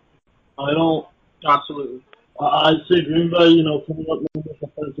game though. I don't absolutely. I see Green Bay, coming up numbers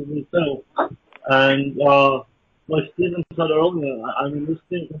offensively too, and like Steven said earlier, I mean this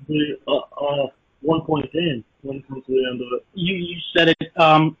game could be a 1-point game when it comes to the end of it. You said it.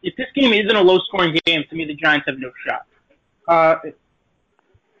 If this game isn't a low-scoring game, to me the Giants have no shot.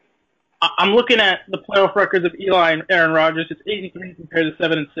 I'm looking at the playoff records of Eli and Aaron Rodgers. It's 83 compared to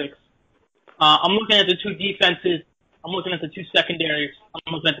 7-6. I'm looking at the two defenses. I'm looking at the two secondaries.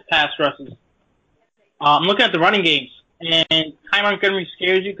 I'm looking at the pass rushes. I'm looking at the running games. And Ty Montgomery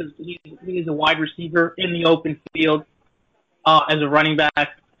scares you because he's a wide receiver in the open field as a running back.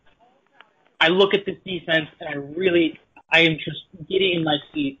 I look at this defense and I am just giddy in my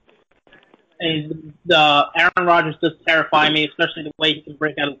seat. And the Aaron Rodgers does terrify me, especially the way he can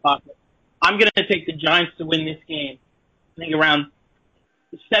break out of the pocket. I'm going to take the Giants to win this game. I think around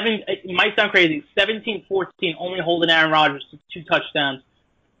 7, it might sound crazy, 17-14, only holding Aaron Rodgers to 2 touchdowns.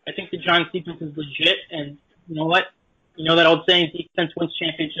 I think the Giants defense is legit, and you know what? You know that old saying, defense wins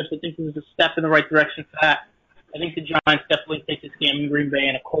championships. I think this is a step in the right direction for that. I think the Giants definitely take this game in Green Bay,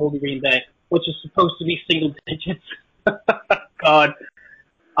 in a cold Green Bay, which is supposed to be single digits. God.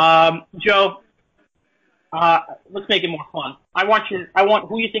 Joe, let's make it more fun. I want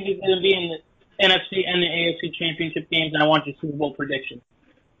who you think is going to be in the NFC and the AFC championship games, and I want your Super Bowl prediction.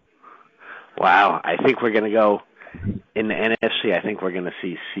 Wow, I think we're going to go in the NFC. I think we're going to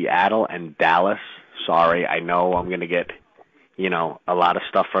see Seattle and Dallas. Sorry, I know I'm going to get, a lot of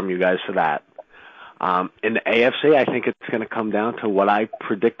stuff from you guys for that. In the AFC, I think it's going to come down to what I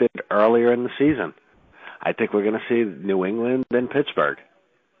predicted earlier in the season. I think we're going to see New England and Pittsburgh.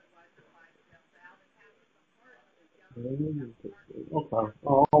 Okay.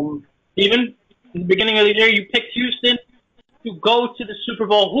 Steven, in the beginning of the year, you picked Houston to go to the Super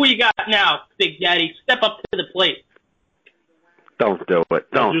Bowl. Who you got now, Big Daddy? Step up to the plate. Don't do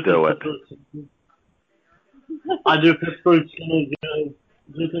it. Don't do it. I do Pittsburgh's going to go.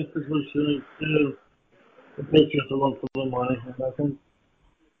 I do think Pittsburgh's going to do the Patriots a run for their money. And I think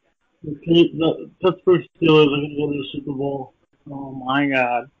the Pittsburgh Steelers are going to go to the Super Bowl. Oh, my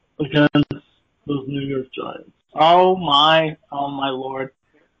God. Against those New York Giants. Oh, my Lord.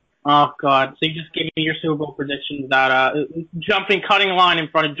 Oh, God. So you just gave me your Super Bowl predictions without cutting a line in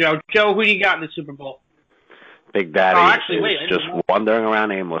front of Joe. Joe, who do you got in the Super Bowl? Big Daddy is just wandering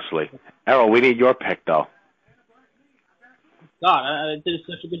around aimlessly. Errol, we need your pick, though. God, I did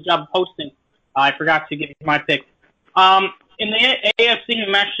such a good job of hosting. I forgot to give you my pick. in the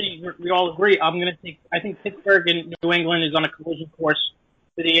AFC, we all agree. I think Pittsburgh and New England is on a collision course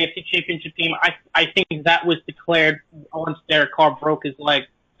for the AFC Championship team. I think that was declared once Derek Carr broke his leg,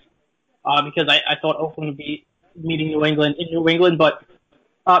 because I thought Oakland would be meeting New England in New England, but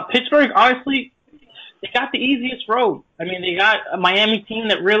Pittsburgh, honestly, they got the easiest road. I mean, they got a Miami team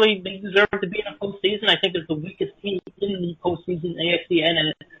that really they deserve to be in the postseason. I think it's the weakest team in the postseason, AFC,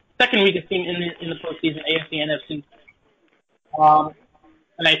 and second weakest team in the postseason, AFC, NFC.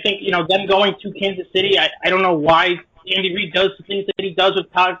 And I think, them going to Kansas City, I don't know why Andy Reid does the things that he does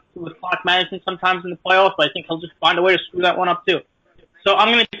with clock management sometimes in the playoffs, but I think he'll just find a way to screw that one up too. So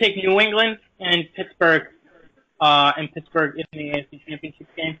I'm going to take New England and Pittsburgh in the AFC Championship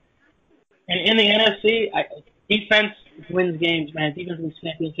game. And in the NFC, defense wins games, man. Defense wins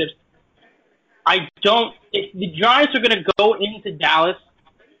championships. If the Giants are going to go into Dallas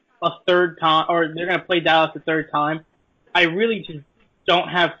a third time, or they're going to play Dallas a third time, I really just don't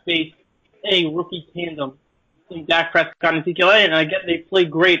have faith in a rookie tandem in Dak Prescott and Ezekiel Elliott. And I get they play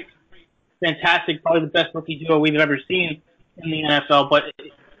great, fantastic, probably the best rookie duo we've ever seen in the NFL. But,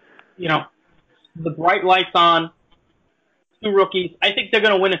 the bright lights on, two rookies. I think they're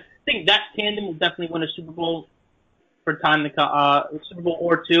going to win. I think that tandem will definitely win a Super Bowl for time to come, Super Bowl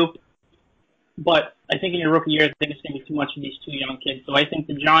or two. But I think in your rookie year, I think it's going to be too much for these two young kids. So I think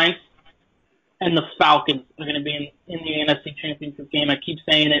the Giants and the Falcons are going to be in the NFC Championship game. I keep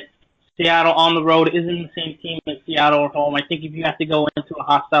saying it. Seattle on the road isn't the same team as Seattle at home. I think if you have to go into a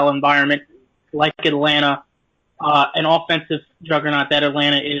hostile environment like Atlanta, an offensive juggernaut that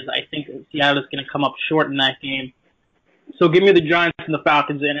Atlanta is, I think Seattle is going to come up short in that game. So give me the Giants and the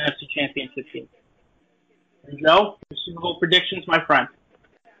Falcons in an NFC Championship game. And Joe, your Super Bowl predictions, my friend.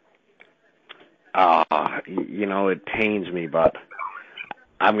 It pains me, but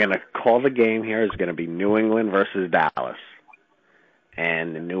I'm going to call the game here. It's going to be New England versus Dallas.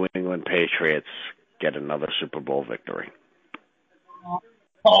 And the New England Patriots get another Super Bowl victory.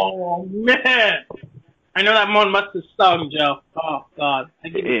 Oh, man. I know that one must have stung, Joe. Oh, God. I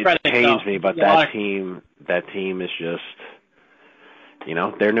give you credit, it pains though. me, but that team is just,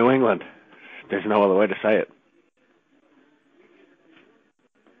 they're New England. There's no other way to say it.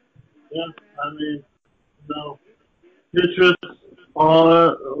 Yeah, I mean, Patriots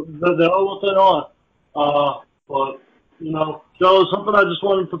are, they're all what they are. But, Joe, something I just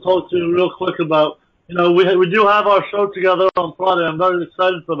wanted to talk to you real quick about. We do have our show together on Friday. I'm very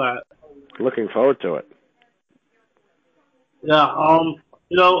excited for that. Looking forward to it. Yeah, how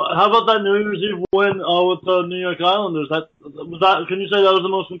about that New Year's Eve win with the New York Islanders? Can you say that was the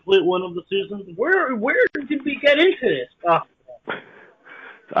most complete win of the season? Where did we get into this?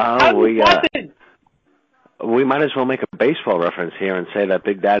 We might as well make a baseball reference here and say that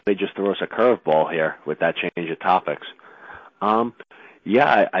Big Daddy just threw us a curveball here with that change of topics. I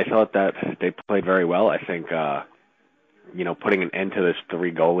thought that they played very well. I think, putting an end to this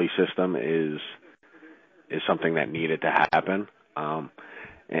 3 goalie system is something that needed to happen.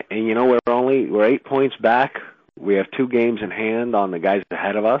 We're 8 points back. We have 2 games in hand on the guys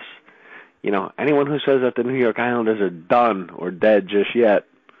ahead of us. Anyone who says that the New York Islanders are done or dead just yet,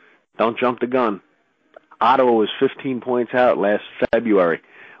 don't jump the gun. Ottawa was 15 points out last February,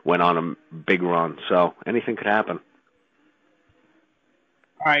 went on a big run, so anything could happen.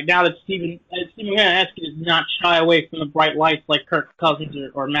 All right, now that Steven, I'm going to ask you to not shy away from the bright lights like Kirk Cousins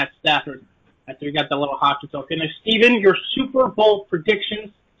or Matt Stafford after we got that little hockey talk. And Steven, your Super Bowl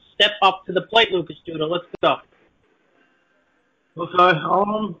predictions, step up to the plate, Lucas Duda. Let's go. Okay,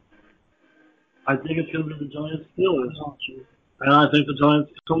 I think it's going to be the Giants Steelers. And I think the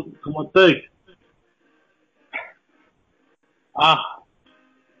Giants come up big. I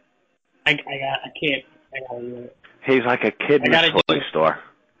can't. I gotta do it. He's like a kid in a toy store.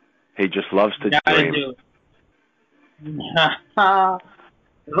 He just loves to dream. Do it. If I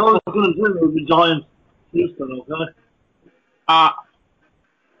was going to dream, it would be Giants Houston, okay?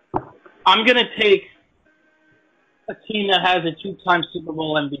 I'm going to take a team that has a 2-time Super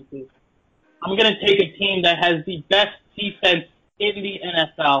Bowl MVP. I'm going to take a team that has the best defense in the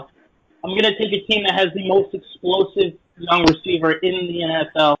NFL. I'm going to take a team that has the most explosive young receiver in the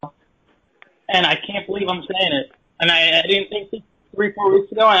NFL. And I can't believe I'm saying it. And I didn't think this 3-4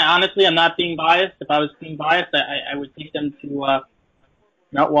 weeks ago. And honestly, I'm not being biased. If I was being biased, I would take them to, I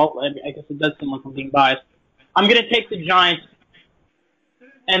guess it does seem like I'm being biased. I'm going to take the Giants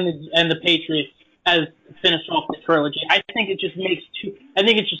and the Patriots as to finish off the trilogy. I think it's just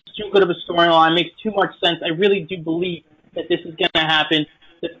too good of a storyline. It makes too much sense. I really do believe that this is going to happen.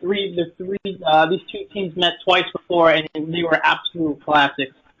 These two teams met twice before, and they were absolute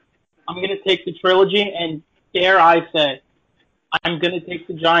classics. I'm going to take the trilogy, and dare I say, I'm going to take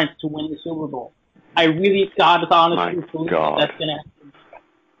the Giants to win the Super Bowl. I really, God honestly believe that's going to happen.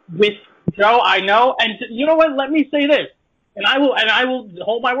 With Joe, I know, and you know what? Let me say this, and I will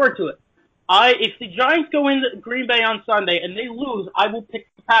hold my word to it. If the Giants go into Green Bay on Sunday and they lose, I will pick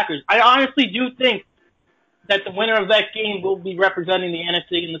the Packers. I honestly do think that the winner of that game will be representing the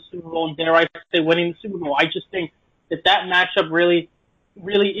NFC in the Super Bowl, and dare I say, winning the Super Bowl. I just think that matchup really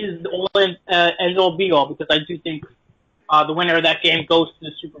is the all end all be all, because I do think the winner of that game goes to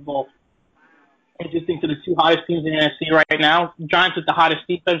the Super Bowl. I just think they're the two hottest teams in the NFC right now. Giants with the hottest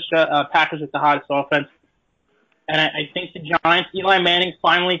defense, Packers with the hottest offense. And I think the Giants, Eli Manning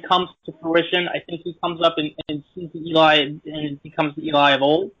finally comes to fruition. I think he comes up and sees the Eli and becomes the Eli of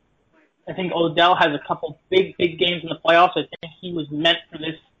old. I think Odell has a couple big games in the playoffs. I think he was meant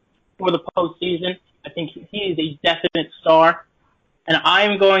for the postseason. I think he is a definite star. And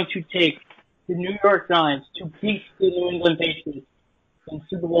I'm going to take the New York Giants to beat the New England Patriots in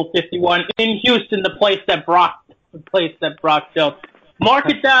Super Bowl 51 in Houston, the place that Brock built. Mark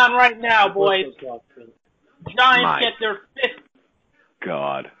it down right now, boys. Giants get their fifth.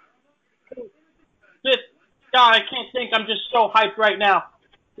 God, I can't think. I'm just so hyped right now.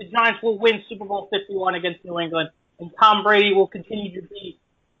 The Giants will win Super Bowl 51 against New England, and Tom Brady will continue to be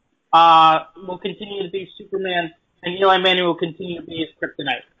Superman, and Eli Manning will continue to be his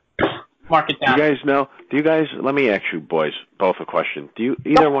kryptonite. Mark it down. Do you guys, let me ask you boys both a question. Do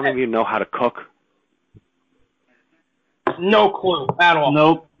either one of you know how to cook? No clue at all.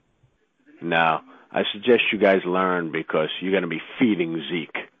 Nope. No. I suggest you guys learn, because you're going to be feeding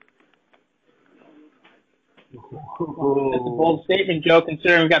Zeke. That's a bold statement, Joe,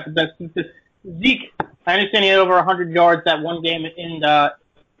 considering we got the best team. Zeke, I understand he had over 100 yards that one game in the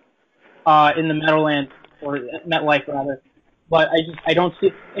Meadowlands, or MetLife rather. But I don't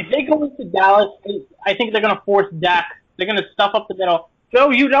see, if they go into Dallas, I think they're going to force Dak. They're going to stuff up the middle. Joe,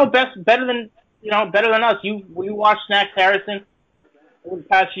 you know better than us. You watched Snacks Harrison over the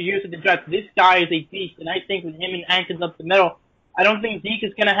past few years at the Jets. This guy is a beast, and I think with him and Ankins up the middle, I don't think Zeke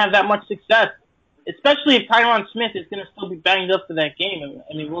is going to have that much success, especially if Tyron Smith is going to still be banged up for that game.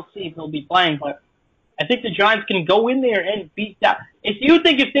 I mean, we'll see if he'll be playing, but I think the Giants can go in there and beat Dallas. If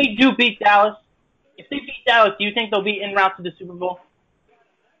they do beat Dallas, do you think they'll be en route to the Super Bowl?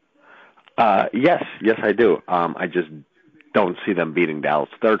 Yes, I do. I just don't see them beating Dallas.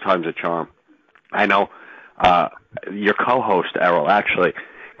 Third time's a charm. I know your co-host, Errol, actually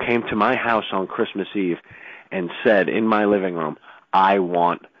came to my house on Christmas Eve and said in my living room, I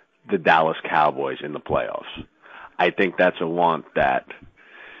want the Dallas Cowboys in the playoffs. I think that's a want that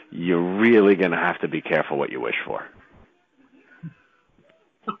you're really going to have to be careful what you wish for.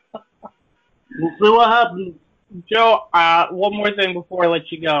 We'll see what happens. Joe, one more thing before I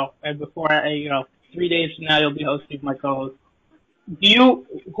let you go, and before 3 days from now you'll be hosting my co-host.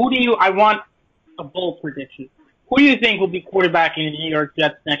 I want a bold prediction. Who do you think will be quarterbacking the New York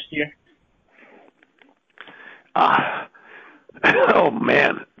Jets next year? Oh,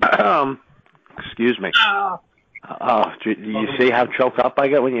 man. Excuse me. Do you see how choked up I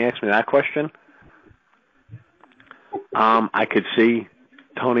get when you ask me that question? I could see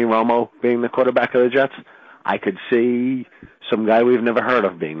Tony Romo being the quarterback of the Jets. I could see some guy we've never heard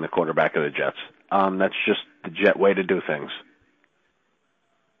of being the quarterback of the Jets. That's just the Jet way to do things.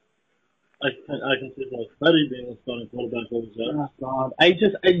 I can see Joe Petty being the starting quarterback of the Jets. Oh, God.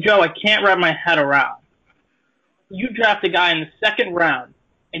 Joe, I can't wrap my head around. You draft a guy in the second round,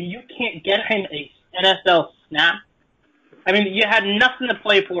 and you can't get him a NFL snap? I mean, you had nothing to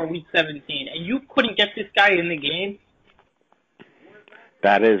play for Week 17, and you couldn't get this guy in the game?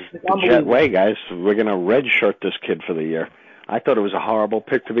 That is the Jet way, guys. We're going to redshirt this kid for the year. I thought it was a horrible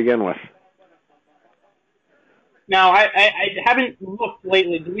pick to begin with. Now, I haven't looked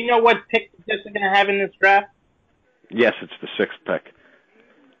lately. Do we know what pick the Jets are going to have in this draft? Yes, it's the sixth pick.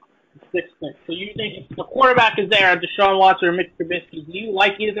 Sixth pick. So you think if the quarterback is there, Deshaun Watson or Mitch Trubisky, do you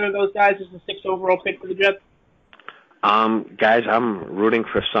like either of those guys as the sixth overall pick for the Jets? Guys, I'm rooting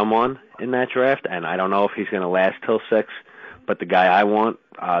for someone in that draft, and I don't know if he's going to last till 6. But the guy I want,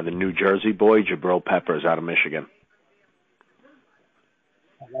 the New Jersey boy, Jabril Peppers out of Michigan.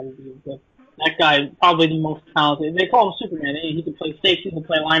 That guy is probably the most talented. They call him Superman. He can play safety, he can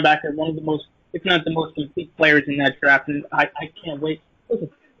play linebacker. One of the most, if not the most complete players in that draft. And I can't wait. Listen,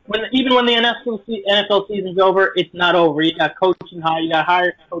 even when the NFL season's over, it's not over. You got coaches hiring.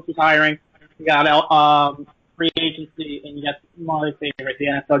 You got free agency, and you got my favorite, the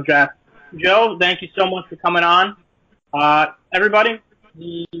NFL draft. Joe, thank you so much for coming on. Everybody,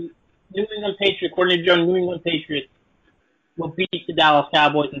 the New England Patriots, according to Joe, New England Patriots will beat the Dallas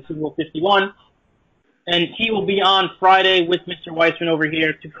Cowboys in Super Bowl 51. And he will be on Friday with Mr. Weissman over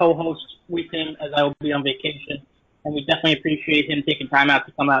here to co-host with him as I will be on vacation. And we definitely appreciate him taking time out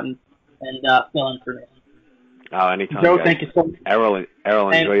to come out and fill in for me. Oh, anytime, Joe, guys. thank you so much. Errol,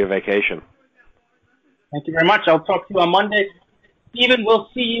 enjoy your vacation. Thank you very much. I'll talk to you on Monday. Steven, we'll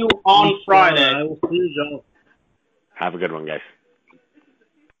see you on Friday. I will see you, Joe. Have a good one, guys.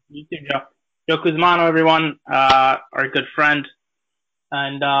 You too, Joe. Joe Cusmano, everyone, our good friend,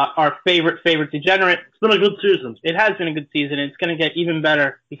 and our favorite degenerate. It's been a good season. It has been a good season. It's going to get even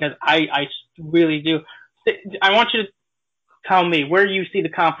better because I really do. I want you to tell me where you see the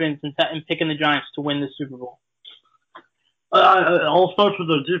confidence in picking the Giants to win the Super Bowl. I'll start with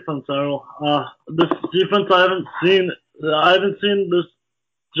their defense, Errol. This defense I haven't seen this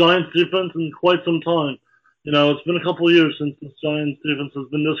Giants defense in quite some time. It's been a couple of years since this Giants defense has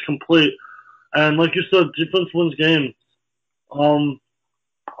been this complete. And like you said, defense wins games.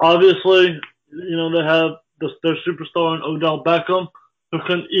 Obviously, they have their superstar in Odell Beckham, who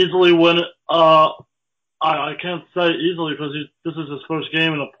can easily win it. I can't say easily because this is his first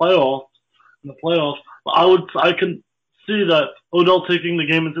game in the playoffs. But I can see that Odell taking the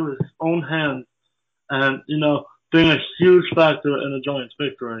game into his own hands and, being a huge factor in the Giants'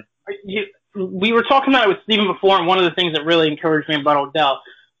 victory. We were talking about it with Steven before, and one of the things that really encouraged me about Odell,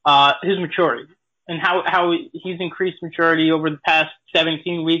 his maturity, and how he's increased maturity over the past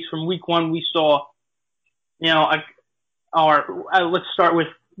 17 weeks. From week 1, we saw, let's start with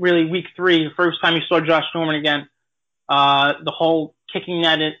really week 3, the first time you saw Josh Norman again, the whole kicking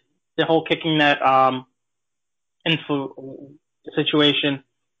net info situation.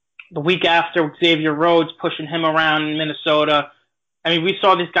 The week after, Xavier Rhodes pushing him around in Minnesota. I mean, we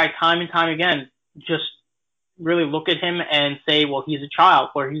saw this guy time and time again just really look at him and say, well, he's a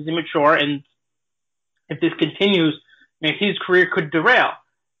child or he's immature, and if this continues, his career could derail.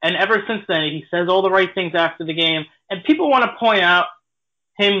 And ever since then, he says all the right things after the game, and people want to point out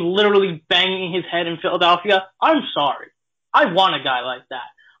him literally banging his head in Philadelphia. I'm sorry. I want a guy like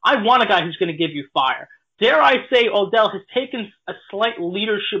that. I want a guy who's going to give you fire. Dare I say Odell has taken a slight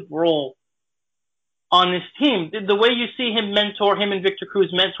leadership role on this team. The way you see him and Victor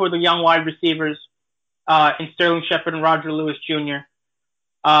Cruz mentor the young wide receivers in Sterling Shepard and Roger Lewis Jr.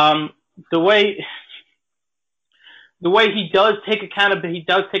 The way he does take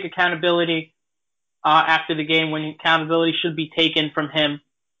accountability after the game when accountability should be taken from him.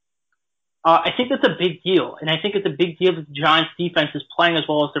 I think that's a big deal, and I think it's a big deal that the Giants defense is playing as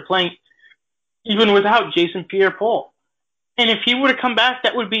well as they're playing, even without Jason Pierre-Paul. And if he were to come back,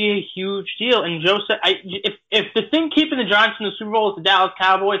 that would be a huge deal. And Joe said, if the thing keeping the Giants in the Super Bowl is the Dallas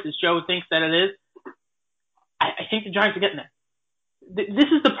Cowboys, as Joe thinks that it is, I think the Giants are getting there.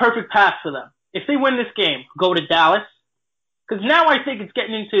 This is the perfect path for them. If they win this game, go to Dallas, because now I think it's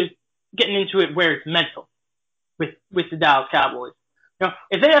getting into it where it's mental with the Dallas Cowboys.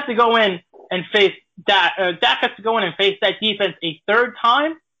 If they have to go in and face Dak has to go in and face that defense a third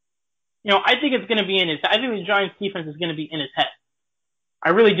time, I think it's going to be in his. I think the Giants' defense is going to be in his head. I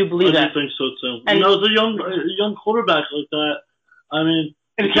really do believe that. I think so too. And as a young quarterback like that, I mean,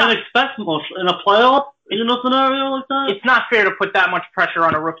 you can't expect much in a playoff scenario like that. It's not fair to put that much pressure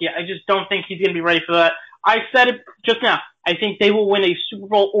on a rookie. I just don't think he's going to be ready for that. I said it just now. I think they will win a Super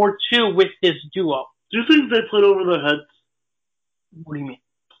Bowl or 2 with this duo. Do you think they played over their heads? What do you mean?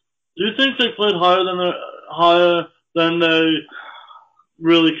 Do you think they played higher than they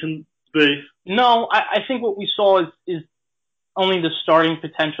really can be? No, I think what we saw is only the starting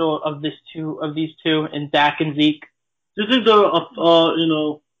potential of these two, in Dak and Zeke. Do you think they're a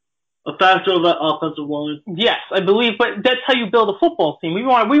factor of that offensive line? Yes, I believe, but that's how you build a football team. We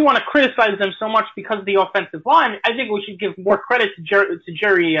want to criticize them so much because of the offensive line. I think we should give more credit to Jerry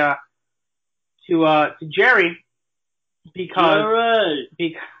because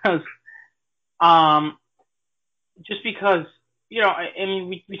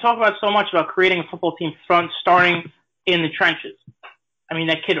we talk about so much about creating a football team starting in the trenches. I mean,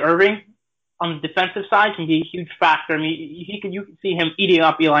 that kid Irving on the defensive side can be a huge factor. I mean, you can see him eating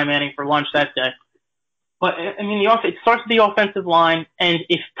up Eli Manning for lunch that day. But I mean, it starts with the offensive line, and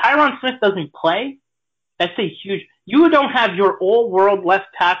if Tyron Smith doesn't play, that's a huge. You don't have your all-world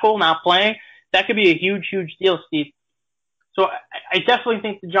left tackle now playing. That could be a huge, huge deal, Steve. So I definitely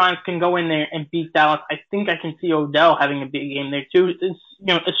think the Giants can go in there and beat Dallas. I think I can see Odell having a big game there too.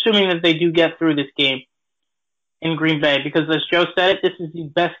 Assuming that they do get through this game in Green Bay, because as Joe said, this is the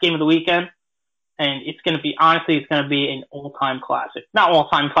best game of the weekend, and it's going to be an all-time classic. Not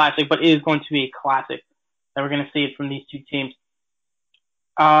all-time classic, but it is going to be a classic that we're going to see it from these two teams.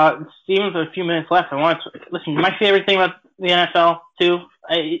 Steven, with a few minutes left, I want to listen. My favorite thing about the NFL too,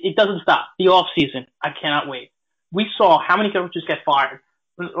 it doesn't stop. The off season, I cannot wait. We saw how many coaches get fired,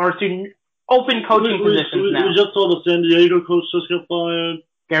 or to open coaching positions now. We just saw the San Diego coach just get fired.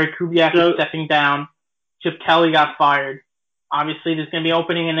 Gary Kubiak is stepping down. Chip Kelly got fired. Obviously, there's going to be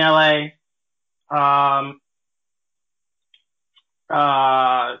opening in LA.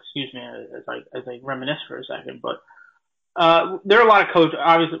 Excuse me, as I reminisce for a second, but there are a lot of coaches.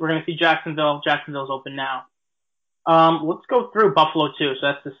 Obviously, we're going to see Jacksonville. Jacksonville's open now. Let's go through Buffalo too. So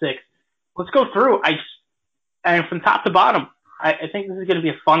that's the 6th. Let's go through. And from top to bottom, I think this is going to be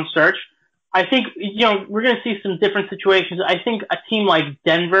a fun search. I think we're going to see some different situations. I think a team like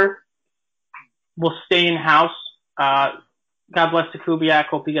Denver will stay in house. God bless the Kubiak.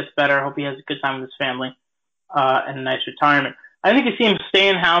 Hope he gets better. Hope he has a good time with his family and a nice retirement. I think you see him stay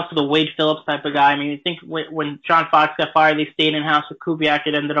in house with a Wade Phillips type of guy. I mean, you think when John Fox got fired, they stayed in house with Kubiak.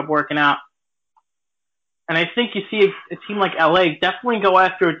 It ended up working out. And I think you see a team like LA definitely go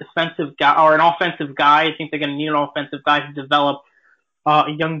after a defensive guy or an offensive guy. I think they're going to need an offensive guy to develop a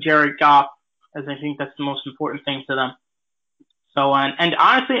young Jared Goff, as I think that's the most important thing to them. So, and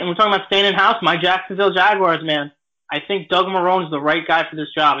honestly, and we're talking about staying in house, my Jacksonville Jaguars, man. I think Doug Marrone is the right guy for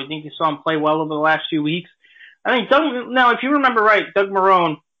this job. I think you saw him play well over the last few weeks. I think now, if you remember right, Doug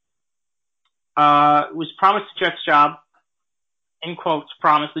Marrone was promised the Jets job, in quotes,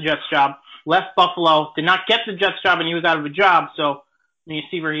 promised the Jets job, left Buffalo, did not get the Jets job, and he was out of a job, so you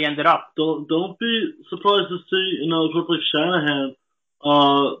see where he ended up. Don't be surprised to see, coach like Shanahan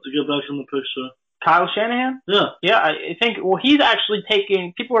to get back in the picture. Kyle Shanahan? Yeah. Yeah, I think, he's actually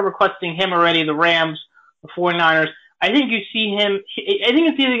taking, people are requesting him already, the Rams, the 49ers. I think you see him, I think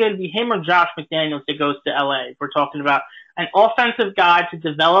it's either going to be him or Josh McDaniels that goes to LA. We're talking about an offensive guy to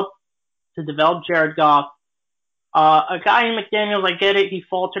develop Jared Goff. A guy in McDaniels, I get it, he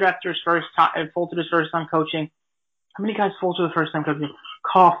faltered after his first time coaching. How many guys faltered the first time coaching?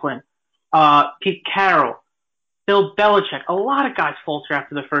 Coughlin, Pete Carroll, Bill Belichick. A lot of guys falter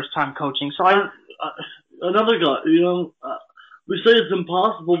after the first time coaching. So another guy, we say it's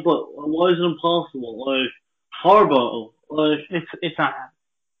impossible, but why is it impossible? Like Harbaugh, it's not happening.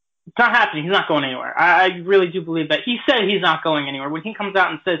 It's not happening. He's not going anywhere. I really do believe that. He said he's not going anywhere. When he comes out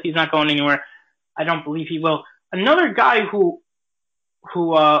and says he's not going anywhere, I don't believe he will. Another guy who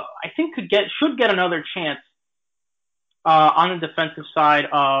I think should get another chance on the defensive side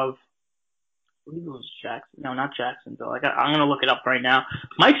of, I believe it was Jackson. No, not Jacksonville. I'm going to look it up right now.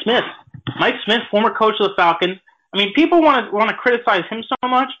 Mike Smith, former coach of the Falcons. I mean, people want to criticize him so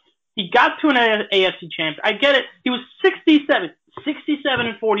much. He got to an AFC champ. I get it. He was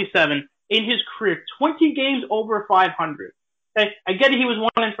 67-47 in his career, 20 games over 500. Okay? I get it. He was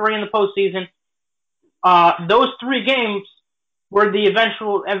 1-3 in the postseason. Those 3 games were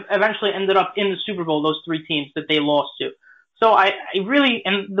eventually ended up in the Super Bowl. Those 3 teams that they lost to. So I really,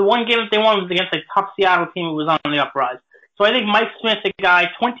 and the one game that they won was against a tough Seattle team who was on the uprise. So I think Mike Smith, a guy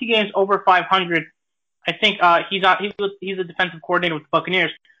 20 games over 500. I think he's a defensive coordinator with the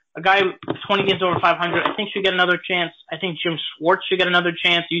Buccaneers. A guy with 20 games over 500, I think should get another chance. I think Jim Schwartz should get another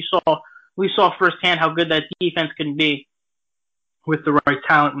chance. We saw firsthand how good that defense can be with the right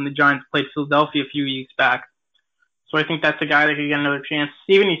talent when the Giants played Philadelphia a few weeks back. So I think that's a guy that could get another chance.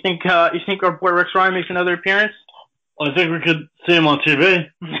 Steven, you think our boy Rex Ryan makes another appearance? I think we could see him on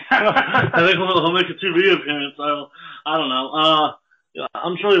TV. I think he'll make a TV appearance. I don't know.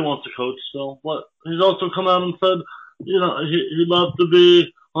 I'm sure he wants to coach still, but he's also come out and said, he'd love to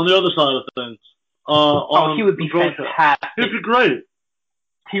be on the other side of things. He would be fantastic. He'd be great.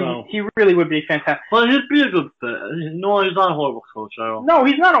 He really would be fantastic. Well, he'd be a good fit. No, he's not a horrible coach. No,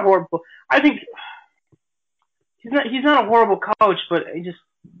 he's not a horrible. I think he's not a horrible coach, but he just.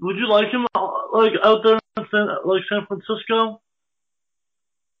 Would you like him out there in San Francisco?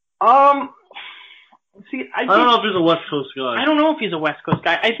 See, I don't know if he's a West Coast guy. I don't know if he's a West Coast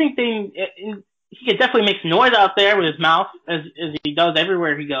guy. I think he could definitely make noise out there with his mouth, as he does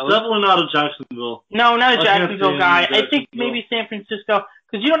everywhere he goes. Definitely not a Jacksonville. No, not a Jacksonville guy. I think maybe San Francisco,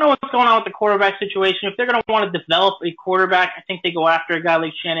 because you don't know what's going on with the quarterback situation. If they're going to want to develop a quarterback, I think they go after a guy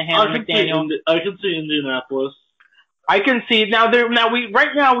like Shanahan or McDaniel. I can see Indianapolis. I can see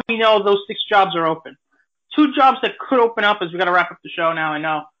right now we know those 6 jobs are open. 2 jobs that could open up as we got to wrap up the show now. I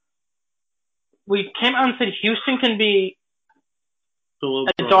know we came out and said Houston can be a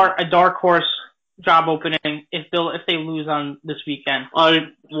dark horse job opening if they lose on this weekend.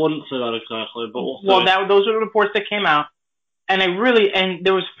 I wouldn't say that exactly, but those are the reports that came out, and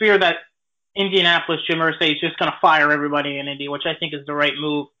there was fear that Indianapolis, Jim Irsay, is just going to fire everybody in Indy, which I think is the right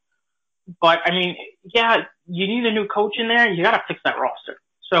move. But, I mean, yeah, you need a new coach in there. You got to fix that roster.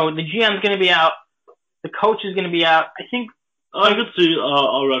 So the GM's going to be out. The coach is going to be out. I think I could see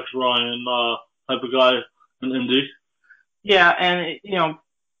a Rex Ryan type of guy in Indy. Yeah, and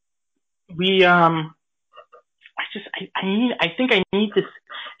we I think I need to.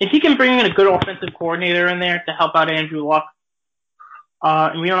 If he can bring in a good offensive coordinator in there to help out Andrew Luck,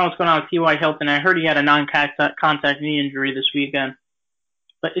 and we don't know what's going on with T.Y. Hilton. I heard he had a non-contact knee injury this weekend.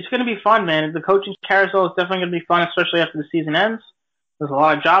 But it's going to be fun, man. The coaching carousel is definitely going to be fun, especially after the season ends. There's a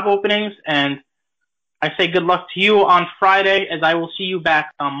lot of job openings, and I say good luck to you on Friday, as I will see you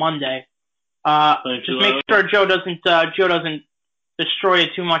back on Monday. Just make sure Joe doesn't destroy it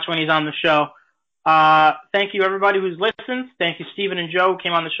too much when he's on the show. Thank you, everybody who's listened. Thank you, Stephen and Joe, who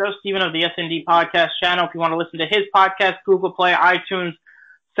came on the show. Stephen of the SND Podcast channel. If you want to listen to his podcast, Google Play, iTunes,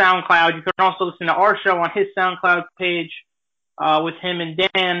 SoundCloud. You can also listen to our show on his SoundCloud page with him and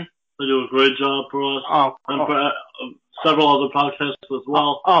Dan. They do a great job for us. And for several other podcasts as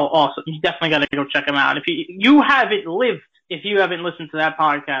well. Awesome. You definitely got to go check him out. If you haven't listened to that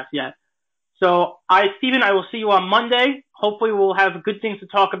podcast yet. So, Stephen, I will see you on Monday. Hopefully we'll have good things to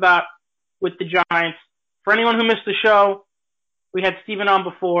talk about with the Giants. For anyone who missed the show, we had Stephen on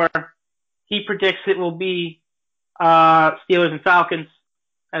before. He predicts it will be Steelers and Falcons,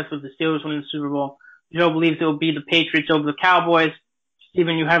 as with the Steelers winning the Super Bowl. Joe believes it will be the Patriots over the Cowboys.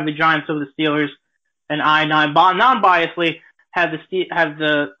 Stephen, you have the Giants over the Steelers. And I, non-biasly, have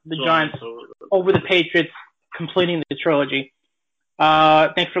the Giants over the Patriots, completing the trilogy.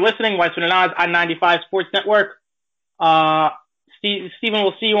 Thanks for listening. Weissman and Oz on 95 Sports Network. Stephen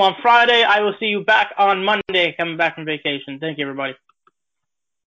will see you on Friday. I will see you back on Monday, coming back from vacation. Thank you, everybody.